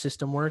our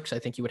system works. I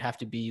think you would have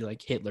to be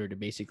like Hitler to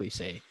basically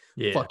say,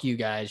 fuck you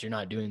guys, you're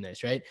not doing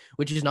this, right?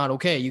 Which is not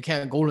okay. You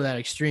can't go to that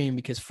extreme,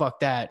 because fuck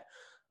that.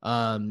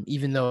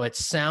 Even though it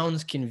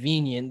sounds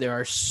convenient, there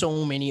are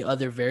so many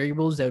other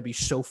variables that would be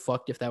so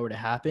fucked if that were to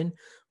happen.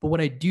 But what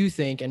I do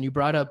think, and you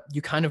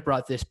kind of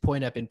brought this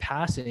point up in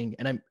passing,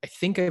 and I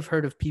think I've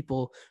heard of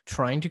people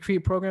trying to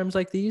create programs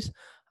like these.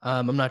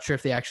 I'm not sure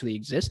if they actually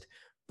exist,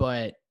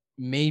 but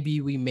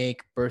maybe we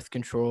make birth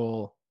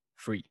control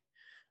free,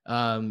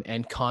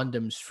 and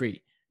condoms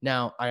free.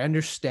 Now, I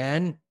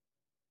understand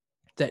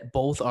that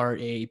both are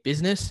a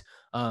business.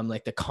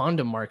 Like the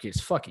condom market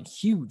is fucking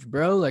huge,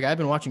 bro. Like I've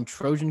been watching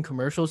Trojan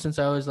commercials since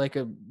I was like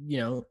a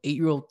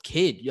 8-year-old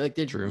kid. Like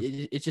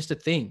it's just a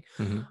thing.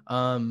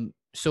 Mm-hmm.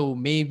 So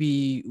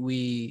maybe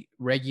we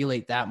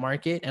regulate that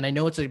market. And I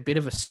know it's a bit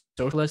of a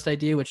socialist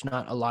idea, which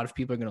not a lot of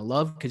people are going to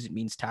love because it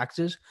means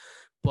taxes,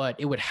 but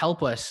it would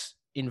help us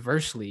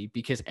inversely,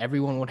 because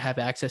everyone would have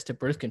access to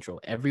birth control.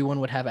 Everyone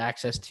would have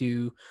access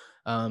to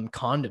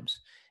condoms.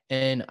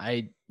 And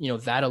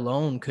that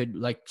alone could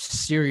like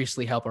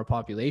seriously help our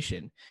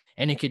population.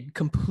 And it could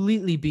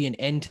completely be an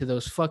end to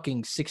those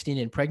fucking 16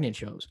 and pregnant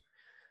shows.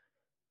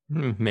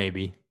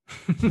 Maybe.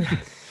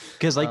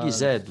 Because like you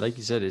said,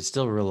 it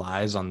still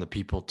relies on the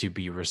people to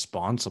be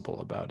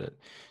responsible about it.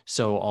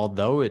 So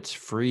although it's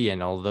free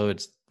and although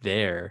it's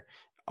there,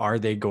 are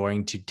they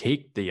going to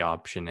take the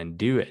option and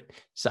do it?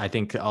 So I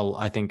think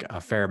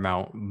a fair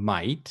amount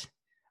might,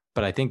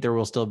 but I think there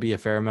will still be a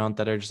fair amount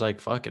that are just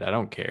like, fuck it, I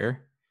don't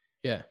care.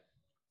 Yeah.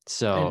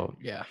 So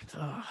yeah.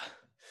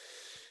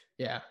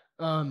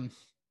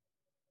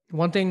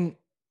 One thing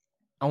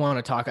I want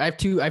to talk. I have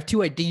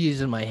two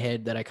ideas in my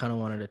head that I kind of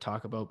wanted to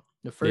talk about.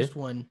 The first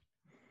one,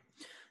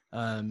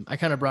 I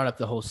kind of brought up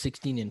the whole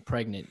 16 and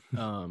pregnant,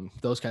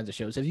 those kinds of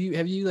shows. Have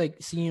you like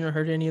seen or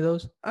heard any of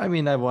those? I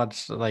mean, I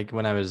watched like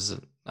when I was,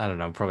 I don't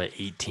know, probably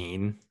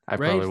 18. I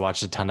probably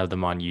watched a ton of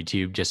them on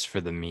YouTube just for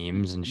the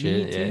memes and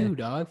shit. Me too,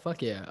 dog.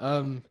 Fuck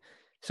yeah.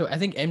 So I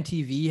think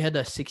MTV had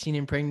a 16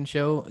 and pregnant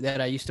show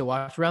that I used to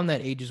watch around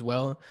that age as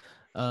well.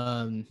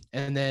 And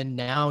then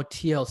now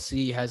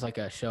TLC has like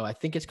a show, I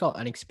think it's called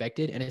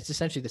Unexpected, and it's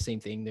essentially the same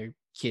thing. They're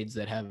kids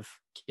that have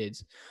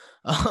kids.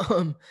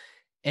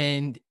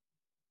 And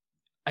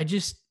I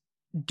just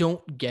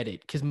don't get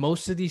it, because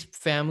most of these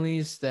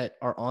families that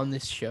are on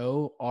this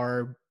show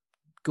are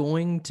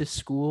going to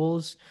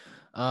schools.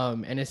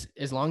 And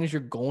as long as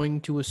you're going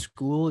to a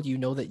school, you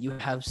know that you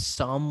have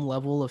some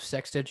level of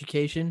sex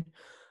education.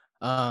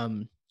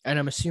 And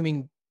I'm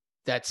assuming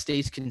that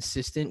stays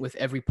consistent with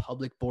every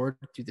public board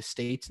through the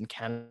States and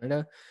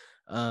Canada.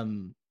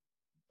 I'm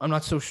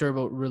not so sure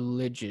about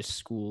religious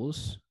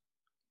schools.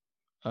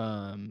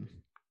 They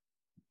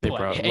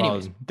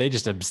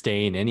just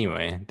abstain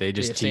anyway. They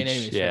just teach.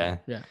 Anyways, yeah.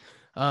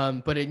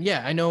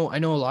 I know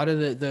a lot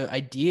of the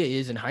idea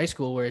is in high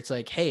school where it's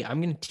like, hey,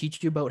 I'm going to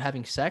teach you about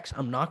having sex.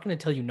 I'm not going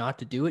to tell you not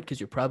to do it, because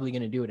you're probably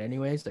going to do it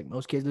anyways. Like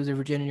most kids lose their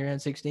virginity around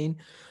 16.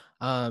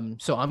 So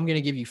I'm going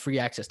to give you free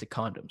access to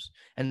condoms.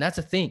 And that's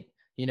a thing.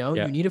 You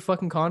need a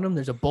fucking condom.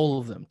 There's a bowl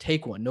of them.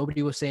 Take one.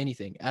 Nobody will say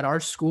anything. At our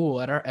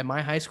school, at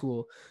my high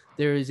school,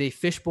 there is a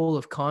fishbowl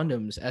of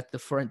condoms at the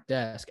front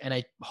desk. And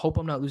I hope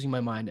I'm not losing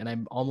my mind, and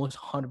I'm almost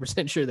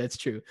 100% sure that's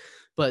true.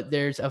 But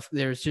there's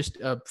just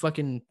a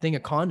fucking thing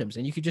of condoms,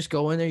 and you could just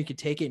go in there, you could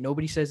take it.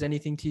 Nobody says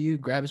anything to you.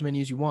 Grab as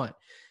many as you want.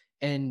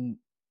 And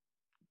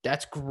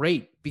that's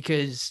great,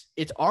 because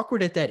it's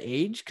awkward at that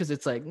age, because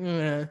it's like,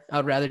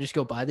 I'd rather just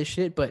go buy this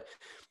shit. But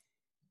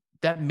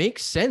that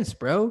makes sense,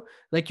 bro.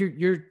 Like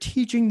you're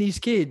teaching these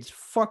kids,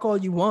 fuck all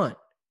you want,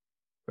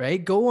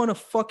 right? Go on a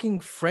fucking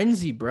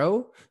frenzy,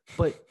 bro.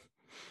 But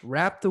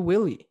wrap the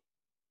willy.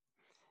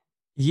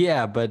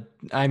 Yeah, but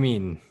I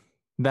mean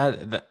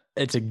that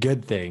it's a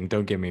good thing.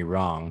 Don't get me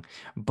wrong,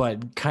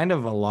 but kind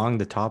of along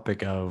the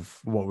topic of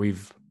what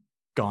we've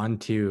gone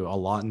to a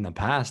lot in the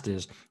past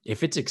is,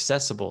 if it's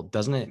accessible,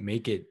 doesn't it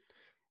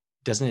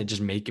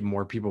just make it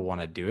more people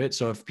want to do it?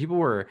 So if people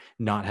were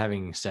not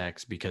having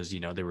sex because,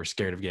 they were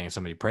scared of getting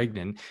somebody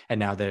pregnant, and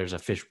now there's a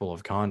fishbowl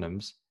of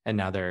condoms, and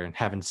now they're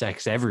having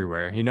sex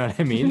everywhere, you know what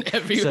I mean?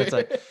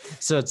 Everywhere.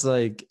 So it's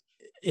like,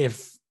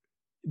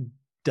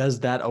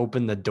 does that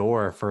open the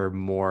door for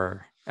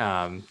more,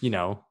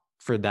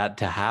 for that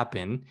to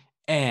happen?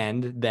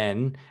 And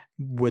then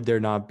would there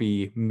not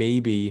be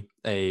maybe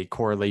a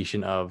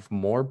correlation of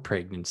more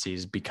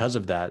pregnancies because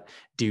of that,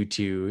 due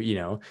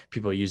to,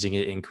 people using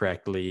it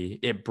incorrectly,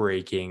 it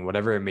breaking,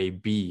 whatever it may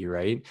be,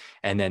 right?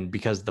 And then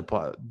because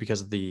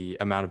the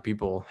amount of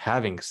people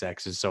having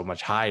sex is so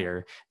much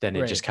higher, then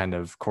it just kind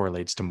of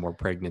correlates to more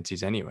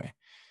pregnancies anyway.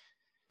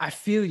 I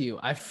feel you.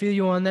 I feel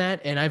you on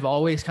that. And I've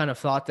always kind of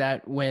thought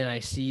that when I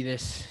see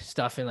this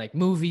stuff in like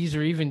movies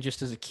or even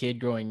just as a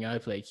kid growing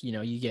up, like, you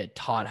know, you get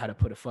taught how to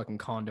put a fucking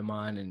condom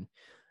on and,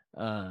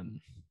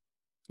 um,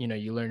 you know,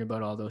 you learn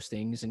about all those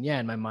things. And yeah,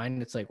 in my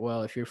mind, it's like,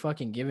 well, if you're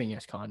fucking giving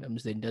us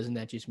condoms, then doesn't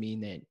that just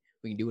mean that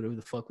we can do whatever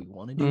the fuck we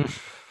want to do?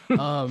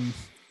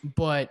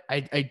 But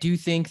I do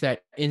think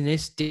that in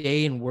this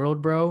day and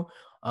world, bro,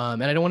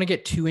 and I don't want to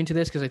get too into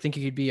this because I think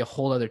it could be a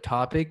whole other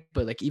topic,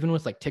 but like even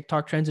with like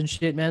TikTok trends and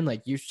shit, man,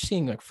 like you're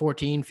seeing like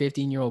 14,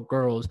 15-year-old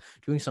girls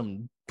doing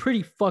some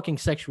pretty fucking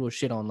sexual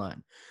shit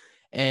online.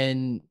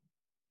 And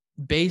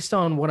based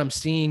on what I'm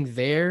seeing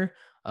there,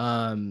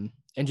 and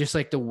just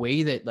like the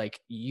way that like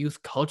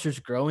youth culture's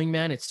growing,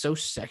 man, it's so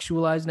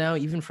sexualized now,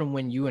 even from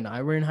when you and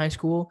I were in high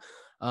school.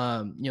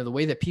 You know, the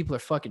way that people are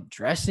fucking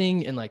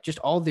dressing and like just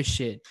all this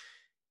shit.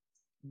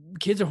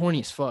 Kids are horny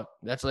as fuck.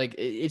 That's like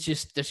it's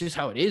just that's just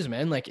how it is,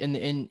 man. Like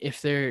and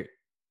if they're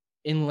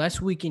unless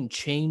we can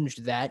change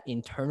that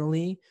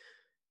internally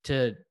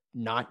to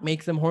not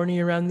make them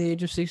horny around the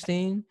age of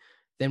 16,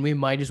 then we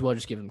might as well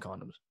just give them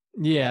condoms.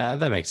 Yeah,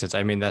 that makes sense.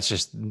 I mean, that's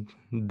just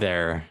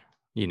their,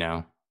 you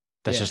know,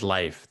 that's Yeah. just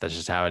life. That's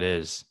just how it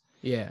is.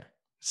 Yeah.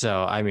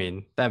 So, I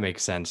mean, that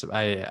makes sense.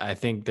 I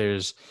think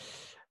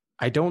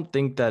I don't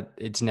think that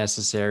it's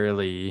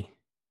necessarily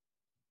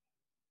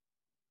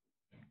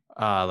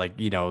like,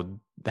 you know,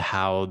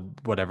 how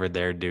whatever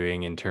they're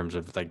doing in terms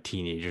of like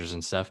teenagers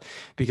and stuff,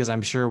 because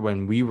I'm sure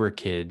when we were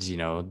kids, you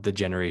know, the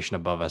generation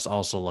above us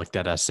also looked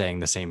at us saying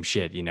the same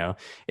shit, you know,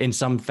 in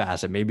some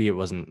facet. Maybe it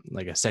wasn't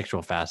like a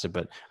sexual facet,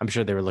 but I'm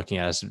sure they were looking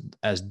at us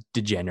as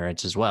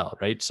degenerates as well,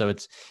 right? So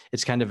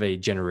it's kind of a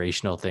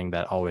generational thing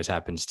that always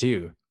happens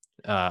too,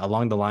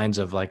 along the lines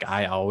of like,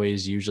 I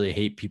always usually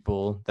hate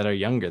people that are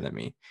younger than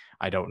me.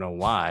 I don't know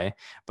why,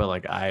 but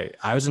like I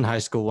was in high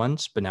school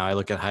once, but now I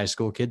look at high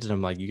school kids and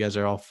I'm like, you guys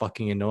are all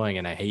fucking annoying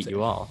and I hate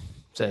you all.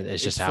 So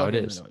it's just how it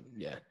is. Annoying.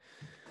 Yeah.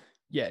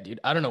 Yeah, dude.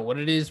 I don't know what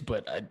it is,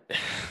 but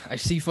I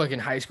see fucking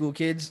high school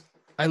kids.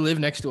 I live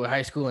next to a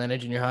high school and a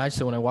junior high,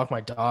 so when I walk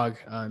my dog,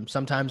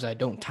 sometimes I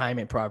don't time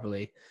it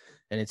properly,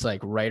 and it's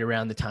like right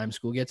around the time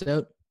school gets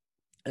out,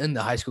 and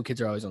the high school kids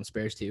are always on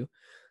spares too.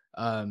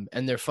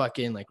 And they're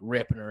fucking like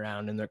ripping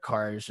around in their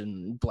cars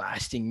and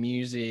blasting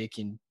music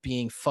and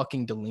being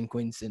fucking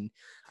delinquents. And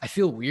I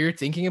feel weird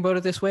thinking about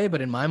it this way,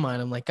 but in my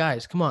mind, I'm like,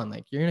 guys, come on,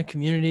 like you're in a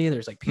community.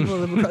 There's like people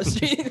that live across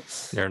the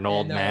street. You're an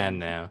old man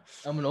now.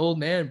 I'm an old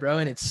man, bro,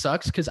 and it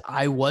sucks because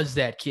I was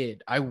that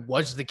kid. I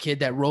was the kid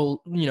that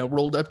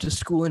rolled up to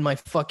school in my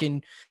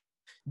fucking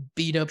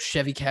beat up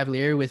Chevy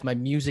Cavalier with my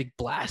music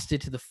blasted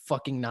to the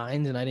fucking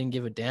nines, and I didn't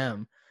give a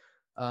damn.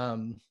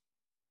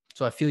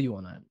 So I feel you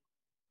on that.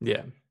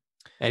 Yeah.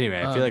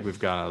 Anyway, I feel like we've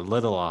gone a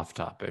little off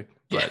topic,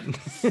 but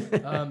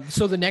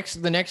so the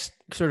next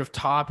sort of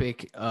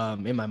topic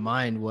in my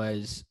mind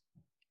was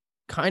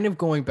kind of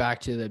going back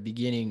to the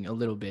beginning a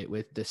little bit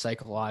with the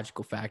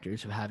psychological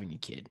factors of having a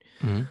kid.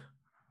 Mm-hmm.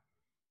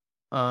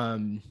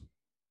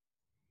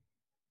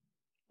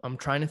 I'm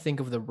trying to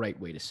think of the right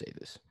way to say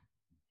this.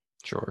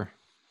 Sure.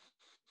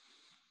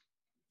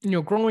 You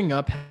know, growing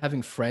up,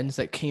 having friends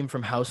that came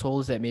from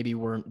households that maybe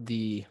weren't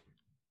the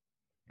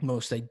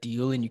most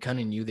ideal, and you kind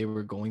of knew they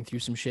were going through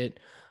some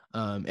shit,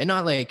 and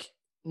not like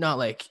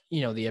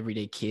you know the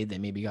everyday kid that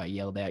maybe got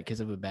yelled at because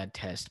of a bad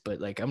test, but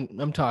like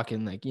I'm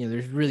talking like, you know,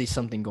 there's really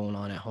something going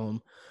on at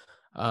home,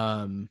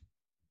 and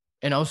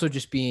also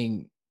just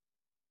being,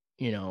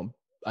 you know,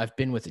 I've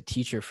been with a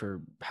teacher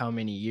for how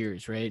many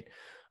years, right?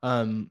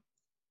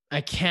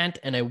 I can't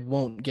and I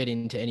won't get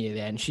into any of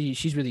that, and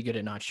she's really good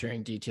at not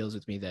sharing details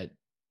with me that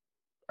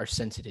are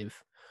sensitive,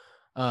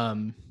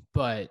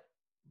 but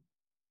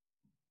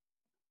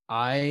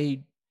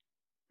I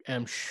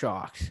am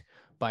shocked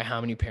by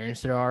how many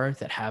parents there are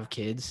that have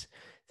kids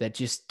that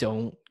just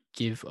don't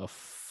give a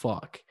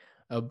fuck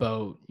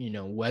about, you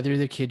know, whether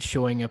the kid's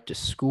showing up to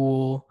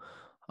school,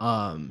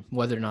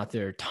 whether or not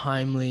they're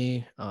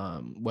timely,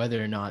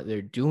 whether or not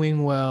they're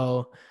doing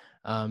well,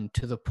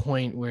 to the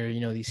point where, you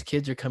know, these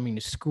kids are coming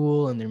to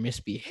school and they're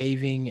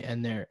misbehaving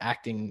and they're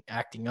acting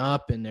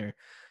up and they're,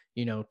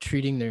 you know,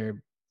 treating the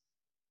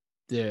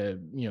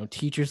you know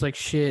teachers like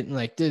shit, and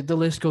like the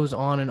list goes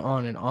on and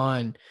on and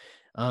on,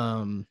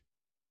 and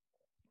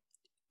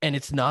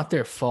it's not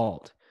their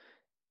fault.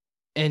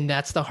 And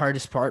that's the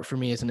hardest part for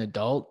me as an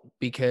adult,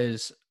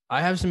 because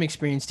I have some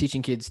experience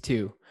teaching kids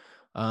too,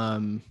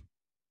 and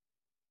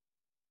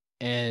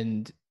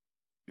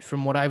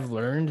from what I've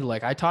learned,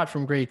 like I taught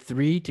from grade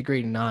 3 to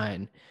grade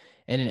 9,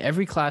 and in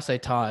every class I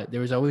taught there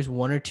was always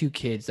one or two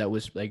kids that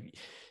was like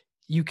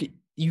you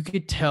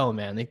could tell,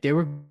 man, like they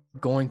were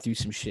going through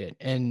some shit.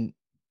 And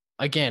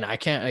again, I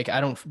can't, like, I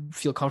don't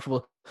feel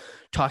comfortable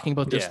talking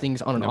about those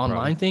things on an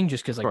online thing,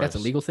 just because like that's a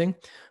legal thing.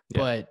 Yeah.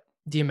 But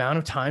the amount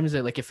of times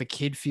that like if a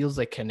kid feels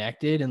like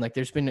connected, and like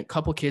there's been a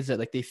couple kids that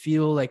like they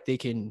feel like they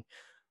can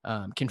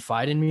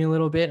confide in me a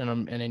little bit,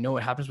 and I know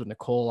it happens with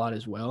Nicole a lot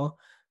as well.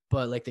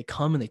 But like they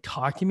come and they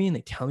talk to me and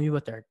they tell me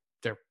about their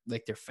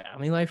their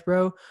family life,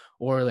 bro.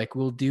 Or like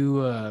we'll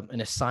do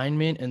an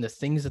assignment and the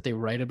things that they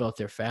write about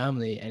their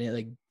family, and it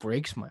like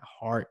breaks my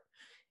heart.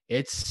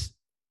 It's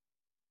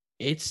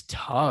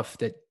tough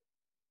that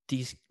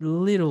these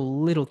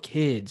little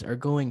kids are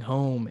going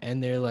home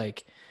and they're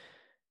like,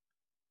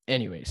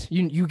 anyways,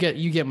 you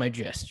get my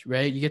gist,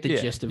 right? You get the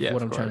gist of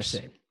what I'm trying to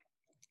say.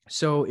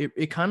 So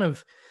it kind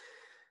of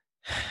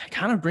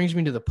brings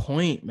me to the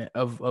point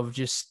of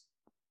just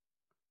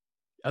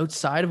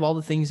outside of all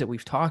the things that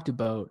we've talked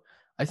about,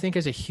 I think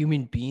as a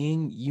human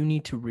being, you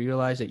need to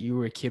realize that you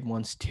were a kid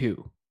once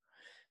too.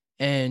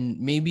 And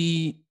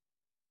maybe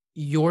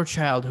your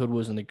childhood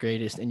wasn't the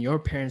greatest and your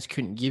parents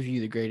couldn't give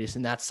you the greatest,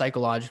 and that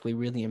psychologically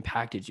really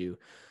impacted you.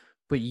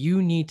 But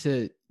you need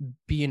to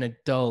be an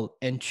adult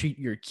and treat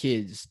your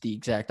kids the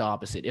exact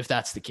opposite if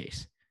that's the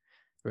case,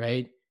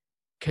 right?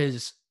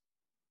 Because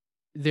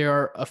there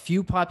are a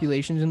few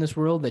populations in this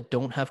world that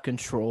don't have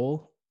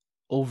control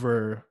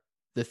over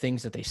the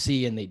things that they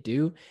see and they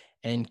do,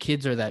 and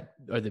kids are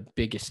the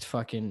biggest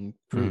fucking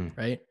group,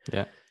 right?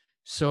 Yeah.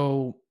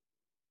 So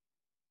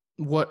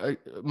what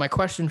my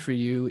question for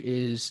you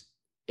is,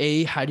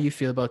 A, how do you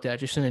feel about that,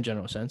 just in a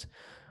general sense?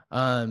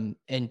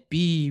 And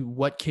B,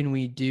 what can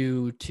we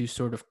do to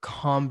sort of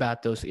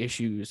combat those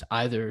issues?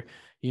 Either,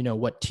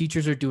 what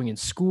teachers are doing in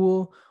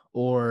school,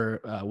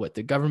 or what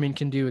the government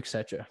can do,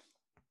 etc.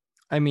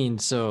 I mean,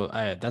 so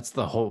that's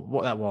the whole,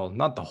 well,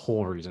 not the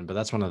whole reason, but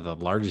that's one of the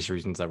largest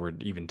reasons that we're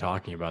even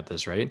talking about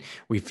this, right?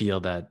 We feel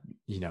that,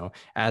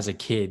 as a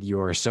kid, you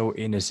are so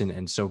innocent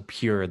and so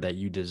pure that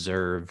you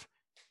deserve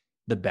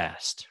the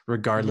best,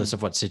 regardless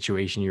of what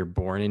situation you're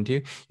born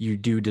into. You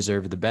do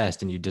deserve the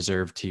best, and you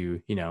deserve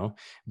to,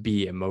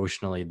 be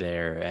emotionally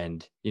there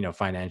and,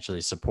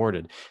 financially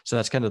supported. So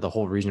that's kind of the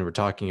whole reason we're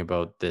talking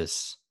about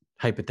this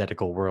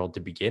hypothetical world to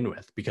begin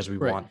with, because we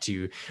were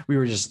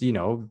just,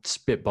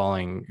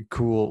 spitballing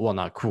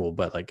not cool,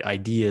 but like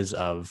ideas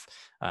of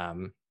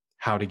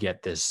how to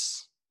get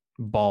this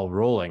ball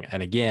rolling.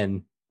 And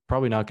again,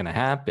 probably not going to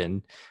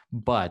happen,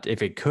 but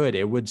if it could,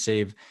 it would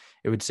save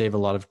a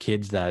lot of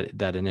kids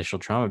that initial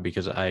trauma,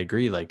 because I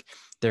agree, like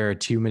there are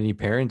too many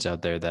parents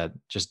out there that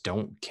just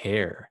don't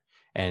care,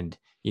 and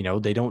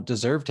they don't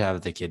deserve to have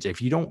the kids. If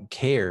you don't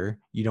care,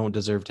 you don't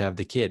deserve to have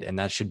the kid, and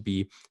that should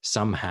be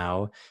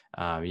somehow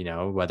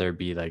whether it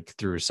be like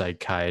through a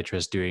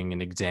psychiatrist doing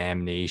an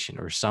examination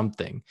or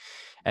something.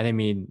 And I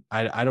mean,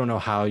 I don't know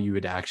how you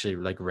would actually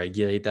like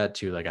regulate that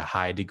to like a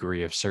high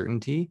degree of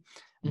certainty,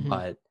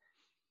 but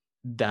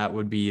that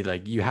would be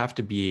like, you have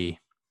to be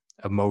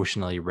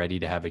emotionally ready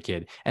to have a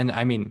kid. And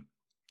I mean,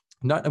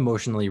 not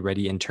emotionally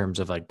ready in terms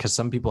of like, because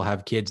some people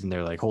have kids and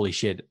they're like, holy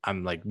shit,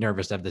 I'm like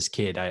nervous to have this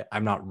kid,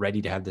 I'm not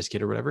ready to have this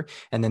kid or whatever,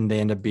 and then they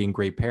end up being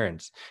great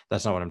parents.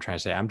 That's not what I'm trying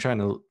to say. I'm trying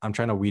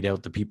to weed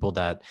out the people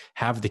that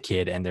have the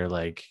kid and they're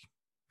like,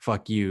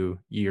 fuck you,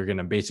 you're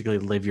gonna basically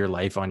live your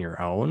life on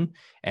your own,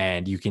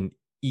 and you can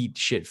eat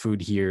shit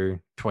food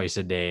here twice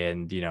a day,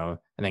 and and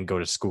then go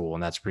to school,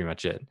 and that's pretty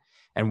much it.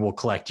 And we'll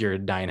collect your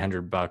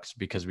 $900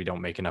 because we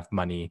don't make enough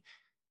money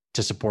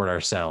to support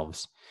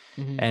ourselves.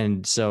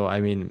 And so, I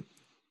mean,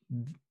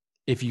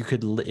 if you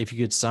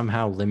could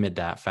somehow limit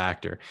that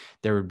factor,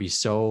 there would be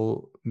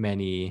so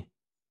many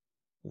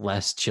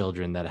less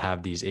children that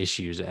have these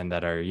issues and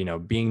that are,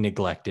 being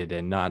neglected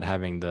and not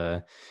having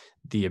the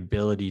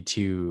ability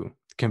to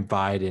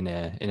confide in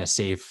a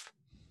safe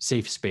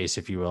space,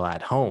 if you will,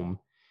 at home.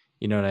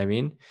 You know what I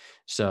mean?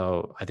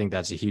 So I think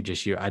that's a huge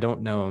issue. I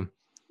don't know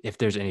if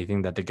there's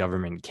anything that the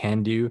government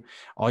can do.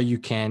 All you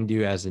can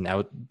do as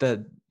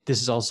this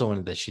is also one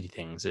of the shitty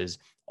things, is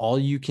all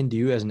you can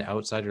do as an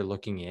outsider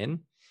looking in,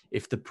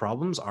 if the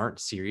problems aren't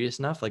serious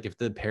enough, like if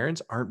the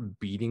parents aren't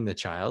beating the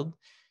child,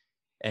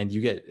 and you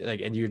get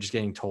like, and you're just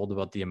getting told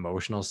about the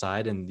emotional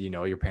side, and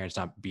your parents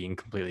not being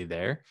completely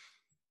there,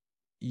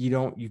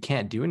 you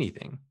can't do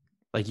anything.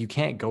 Like you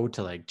can't go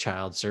to like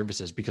child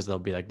services, because they'll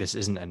be like, this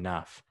isn't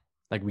enough.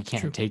 Like we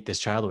can't take this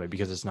child away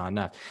because it's not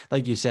enough.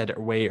 Like you said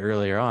way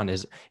earlier on,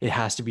 is it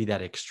has to be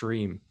that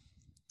extreme.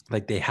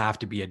 Like they have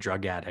to be a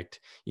drug addict,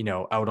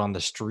 out on the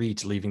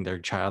streets, leaving their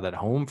child at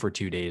home for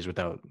 2 days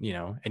without,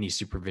 any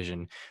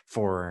supervision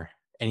for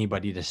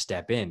anybody to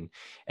step in.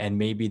 And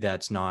maybe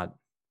that's not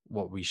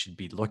what we should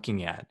be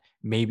looking at.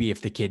 Maybe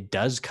if the kid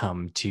does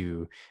come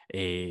to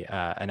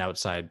an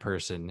outside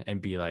person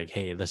and be like,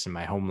 hey, listen,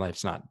 my home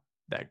life's not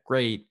that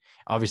great.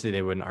 Obviously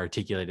they wouldn't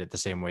articulate it the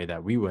same way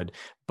that we would,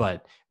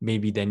 but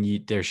maybe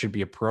then there should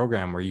be a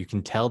program where you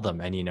can tell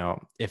them. And,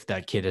 if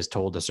that kid has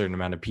told a certain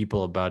amount of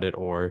people about it,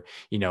 or,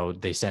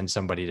 they send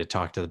somebody to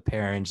talk to the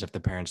parents, if the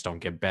parents don't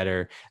get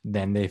better,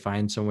 then they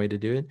find some way to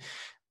do it.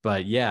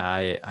 But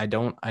yeah, I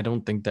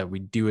don't think that we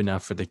do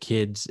enough for the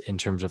kids in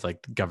terms of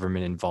like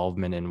government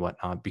involvement and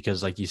whatnot,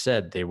 because like you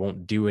said, they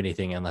won't do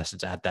anything unless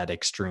it's at that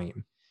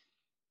extreme.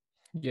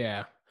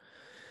 Yeah.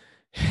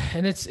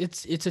 And it's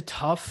a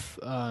tough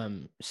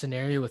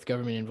scenario with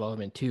government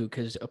involvement too,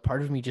 because a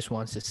part of me just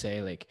wants to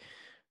say, like,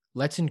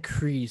 let's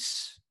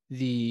increase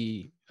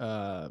the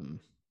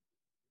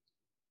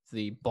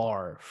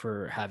bar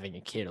for having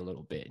a kid a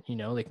little bit,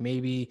 like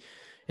maybe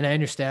And I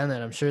understand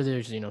that. I'm sure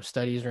there's,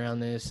 studies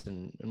around this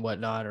and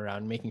whatnot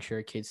around making sure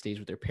a kid stays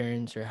with their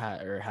parents or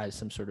has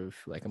some sort of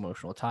like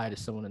emotional tie to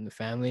someone in the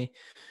family.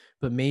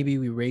 But maybe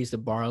we raise the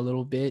bar a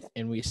little bit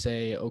and we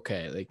say,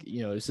 okay, like,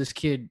 is this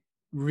kid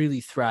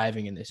really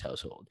thriving in this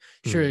household?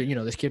 Sure,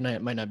 this kid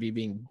might not be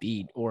being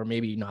beat or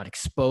maybe not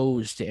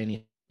exposed to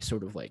any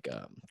sort of like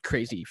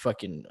crazy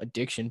fucking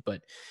addiction,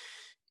 but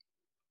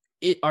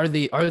are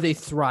they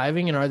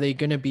thriving, and are they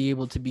going to be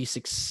able to be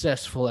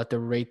successful at the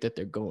rate that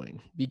they're going?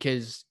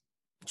 Because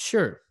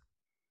sure,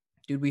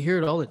 dude, we hear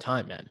it all the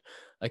time, man.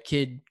 A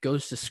kid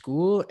goes to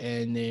school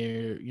and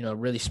they're, a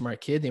really smart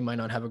kid. They might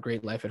not have a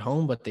great life at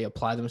home, but they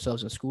apply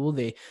themselves in school.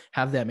 They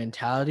have that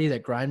mentality,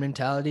 that grind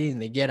mentality,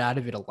 and they get out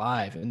of it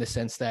alive, in the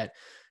sense that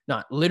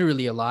not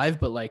literally alive,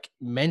 but like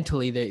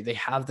mentally they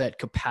have that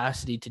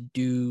capacity to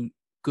do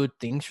good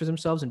things for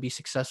themselves and be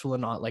successful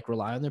and not like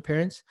rely on their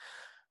parents.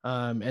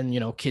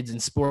 And kids in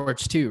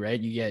sports too, right?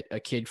 You get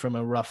a kid from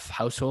a rough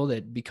household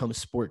that becomes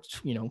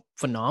sports,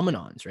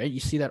 phenomenons, right?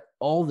 You see that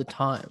all the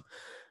time.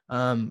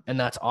 And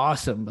that's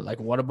awesome. But like,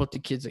 what about the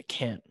kids that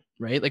can't,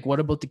 right? Like, what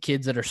about the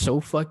kids that are so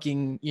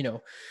fucking,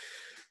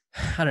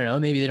 I don't know,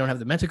 maybe they don't have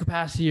the mental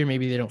capacity, or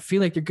maybe they don't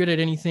feel like they're good at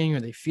anything,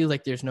 or they feel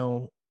like there's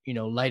no,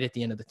 light at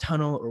the end of the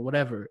tunnel or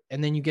whatever.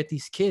 And then you get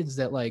these kids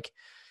that like,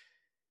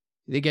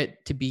 they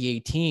get to be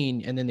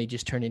 18 and then they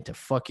just turn into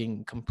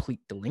fucking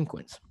complete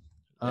delinquents.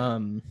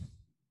 I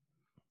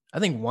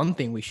think one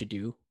thing we should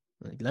do,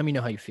 like, let me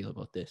know how you feel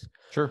about this.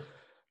 Sure.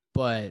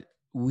 But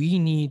we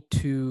need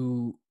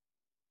to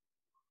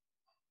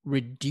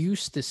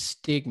reduce the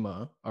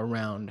stigma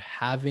around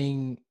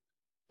having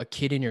a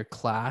kid in your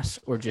class,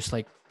 or just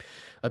like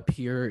a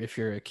peer if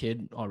you're a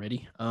kid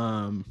already,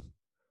 around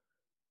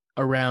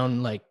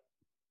like,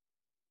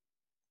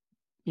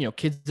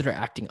 kids that are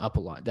acting up a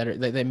lot,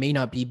 that may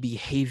not be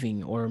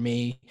behaving, or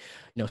may,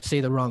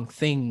 say the wrong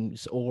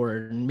things,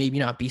 or maybe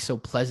not be so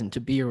pleasant to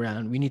be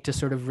around. We need to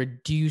sort of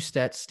reduce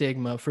that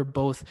stigma for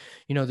both,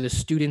 the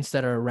students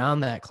that are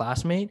around that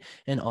classmate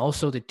and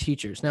also the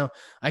teachers. Now,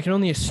 I can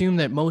only assume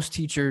that most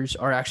teachers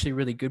are actually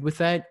really good with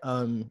that.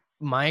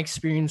 My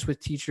experience with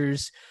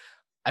teachers,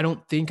 I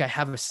don't think I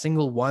have a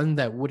single one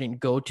that wouldn't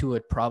go to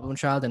a problem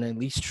child and at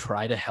least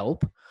try to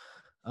help.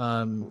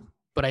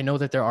 But I know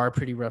that there are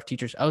pretty rough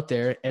teachers out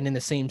there. And in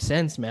the same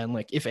sense, man,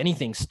 like, if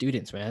anything,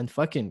 students, man,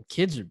 fucking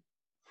kids are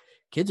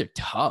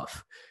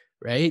tough,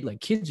 right?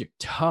 Like, kids are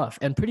tough,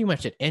 and pretty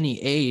much at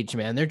any age,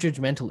 man, they're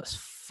judgmental as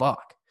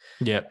fuck.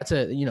 Yeah.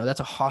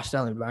 That's a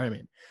hostile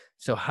environment.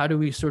 So how do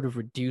we sort of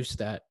reduce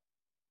that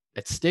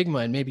stigma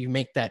and maybe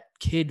make that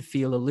kid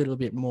feel a little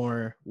bit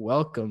more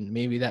welcome?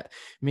 Maybe, I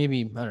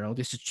don't know,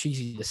 this is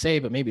cheesy to say,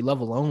 but maybe love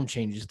alone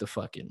changes the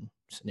fucking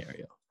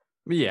scenario.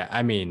 Yeah.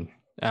 I mean,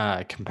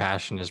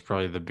 compassion is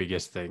probably the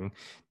biggest thing.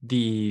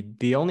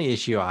 The only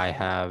issue I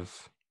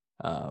have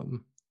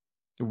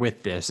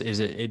with this is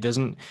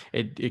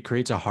it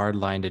creates a hard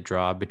line to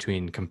draw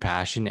between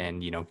compassion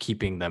and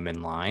keeping them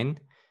in line,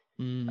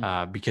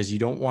 because you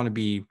don't want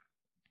to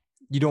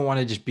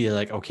just be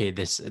like, okay,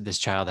 this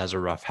child has a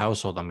rough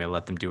household, I'm gonna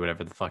let them do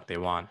whatever the fuck they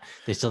want.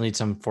 They still need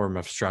some form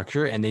of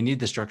structure, and they need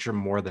the structure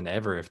more than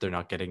ever if they're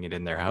not getting it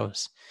in their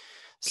house.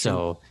 True.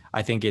 So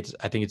I think it's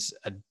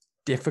a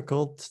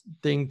difficult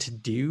thing to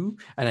do,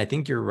 and I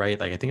think you're right.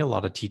 Like, I think a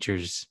lot of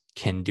teachers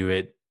can do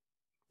it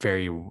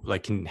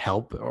can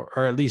help,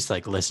 or at least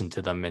like listen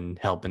to them and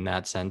help in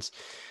that sense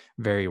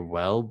very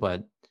well.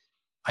 But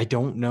I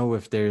don't know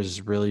if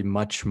there's really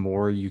much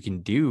more you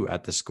can do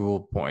at the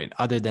school point,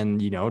 other than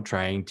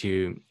trying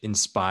to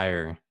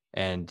inspire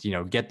and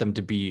get them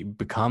to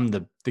become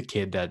the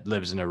kid that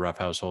lives in a rough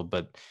household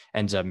but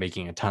ends up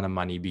making a ton of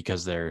money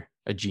because they're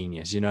a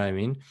genius. You know what I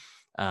mean?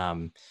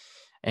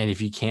 And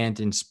if you can't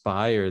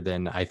inspire,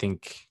 then I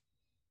think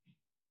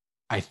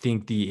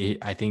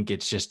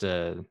it's just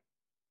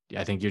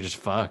I think you're just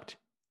fucked,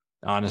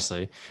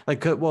 honestly.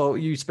 Like, well,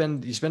 you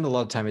spend a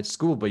lot of time at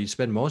school, but you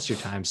spend most of your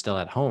time still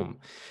at home.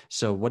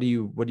 So what are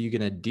you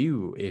gonna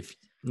do if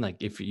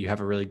you have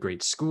a really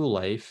great school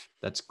life?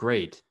 That's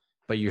great,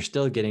 but you're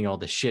still getting all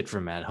the shit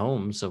from at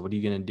home. So what are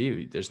you gonna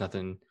do? There's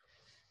nothing.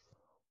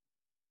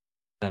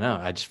 I don't know.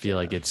 I just feel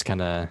like it's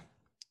kind of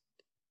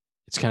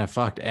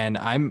fucked. And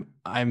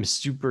I'm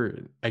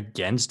super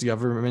against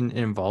government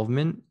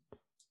involvement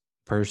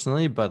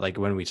personally, but like,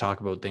 when we talk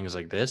about things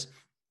like this,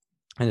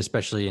 and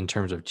especially in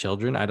terms of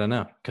children, I don't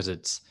know,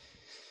 because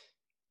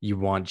you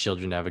want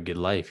children to have a good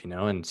life, and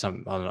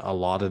a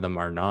lot of them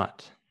are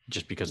not,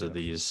 just because of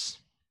these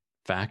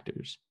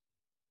factors.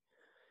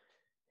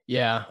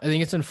 Yeah, I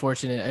think it's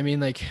unfortunate. I mean,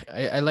 like,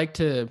 I like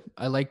to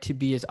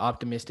be as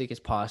optimistic as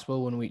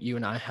possible when you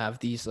and I have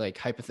these like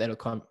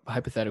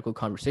hypothetical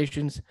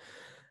conversations.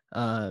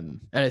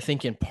 And I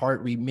think in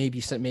part we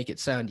maybe make it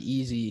sound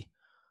easy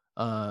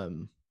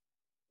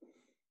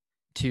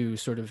to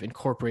sort of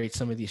incorporate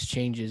some of these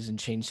changes and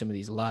change some of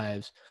these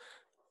lives.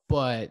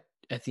 But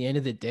at the end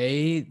of the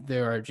day,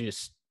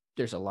 there's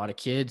a lot of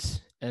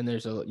kids, and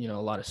there's a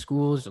lot of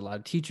schools, a lot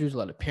of teachers, a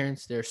lot of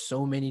parents. There's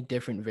so many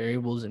different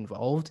variables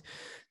involved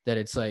that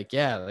it's like,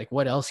 yeah, like,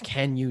 what else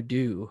can you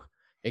do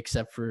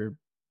except for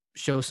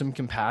show some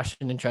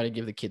compassion and try to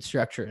give the kid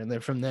structure. And then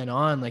from then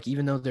on, like,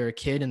 even though they're a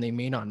kid and they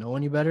may not know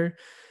any better,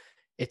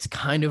 it's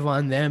kind of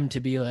on them to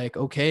be like,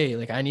 okay,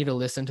 like I need to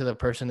listen to the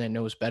person that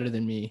knows better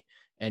than me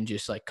and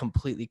just like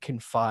completely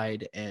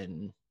confide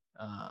and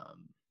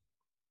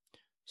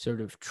sort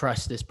of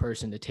trust this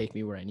person to take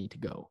me where I need to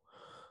go.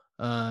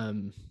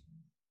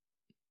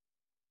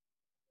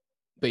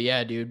 But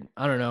yeah, dude,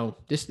 I don't know.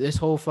 This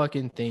whole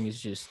fucking thing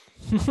is just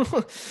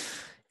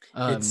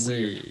It's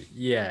weird.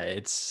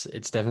 it's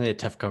definitely a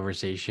tough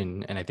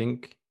conversation, and I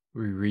think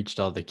we reached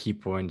all the key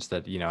points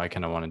that I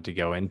kind of wanted to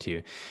go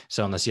into.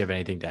 So unless you have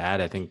anything to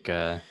add, I think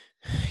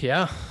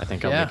Yeah. I'll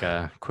make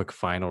a quick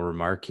final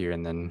remark here,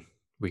 and then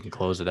we can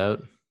close it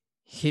out.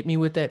 Hit me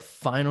with that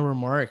final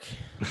remark.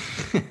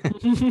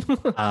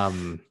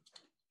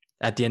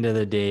 At the end of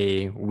the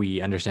day,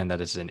 we understand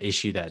that it's an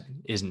issue that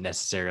isn't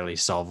necessarily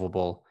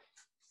solvable.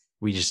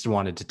 We just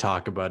wanted to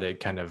talk about it.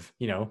 Kind of,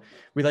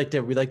 we like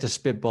to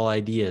spitball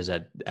ideas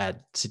at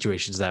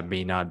situations that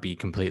may not be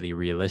completely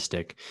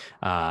realistic.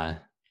 And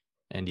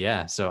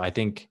yeah, so I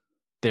think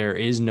there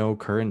is no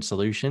current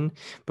solution,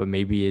 but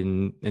maybe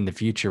in the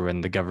future,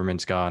 when the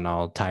government's gone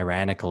all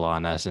tyrannical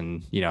on us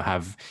and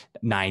have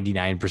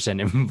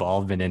 99%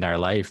 involvement in our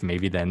life,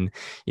 maybe then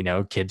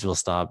kids will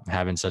stop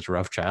having such a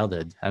rough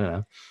childhood. I don't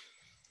know.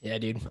 Yeah,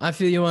 dude, I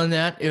feel you on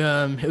that.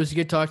 It was a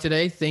good talk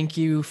today. Thank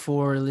you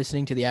for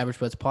listening to the Average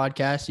Buds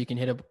podcast. You can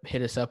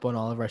hit us up on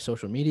all of our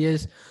social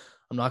medias.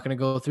 I'm not going to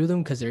go through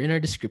them because they're in our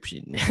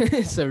description.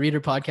 So read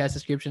our podcast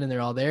description and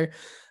they're all there.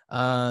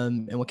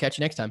 And we'll catch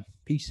you next time.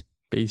 Peace.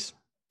 Peace.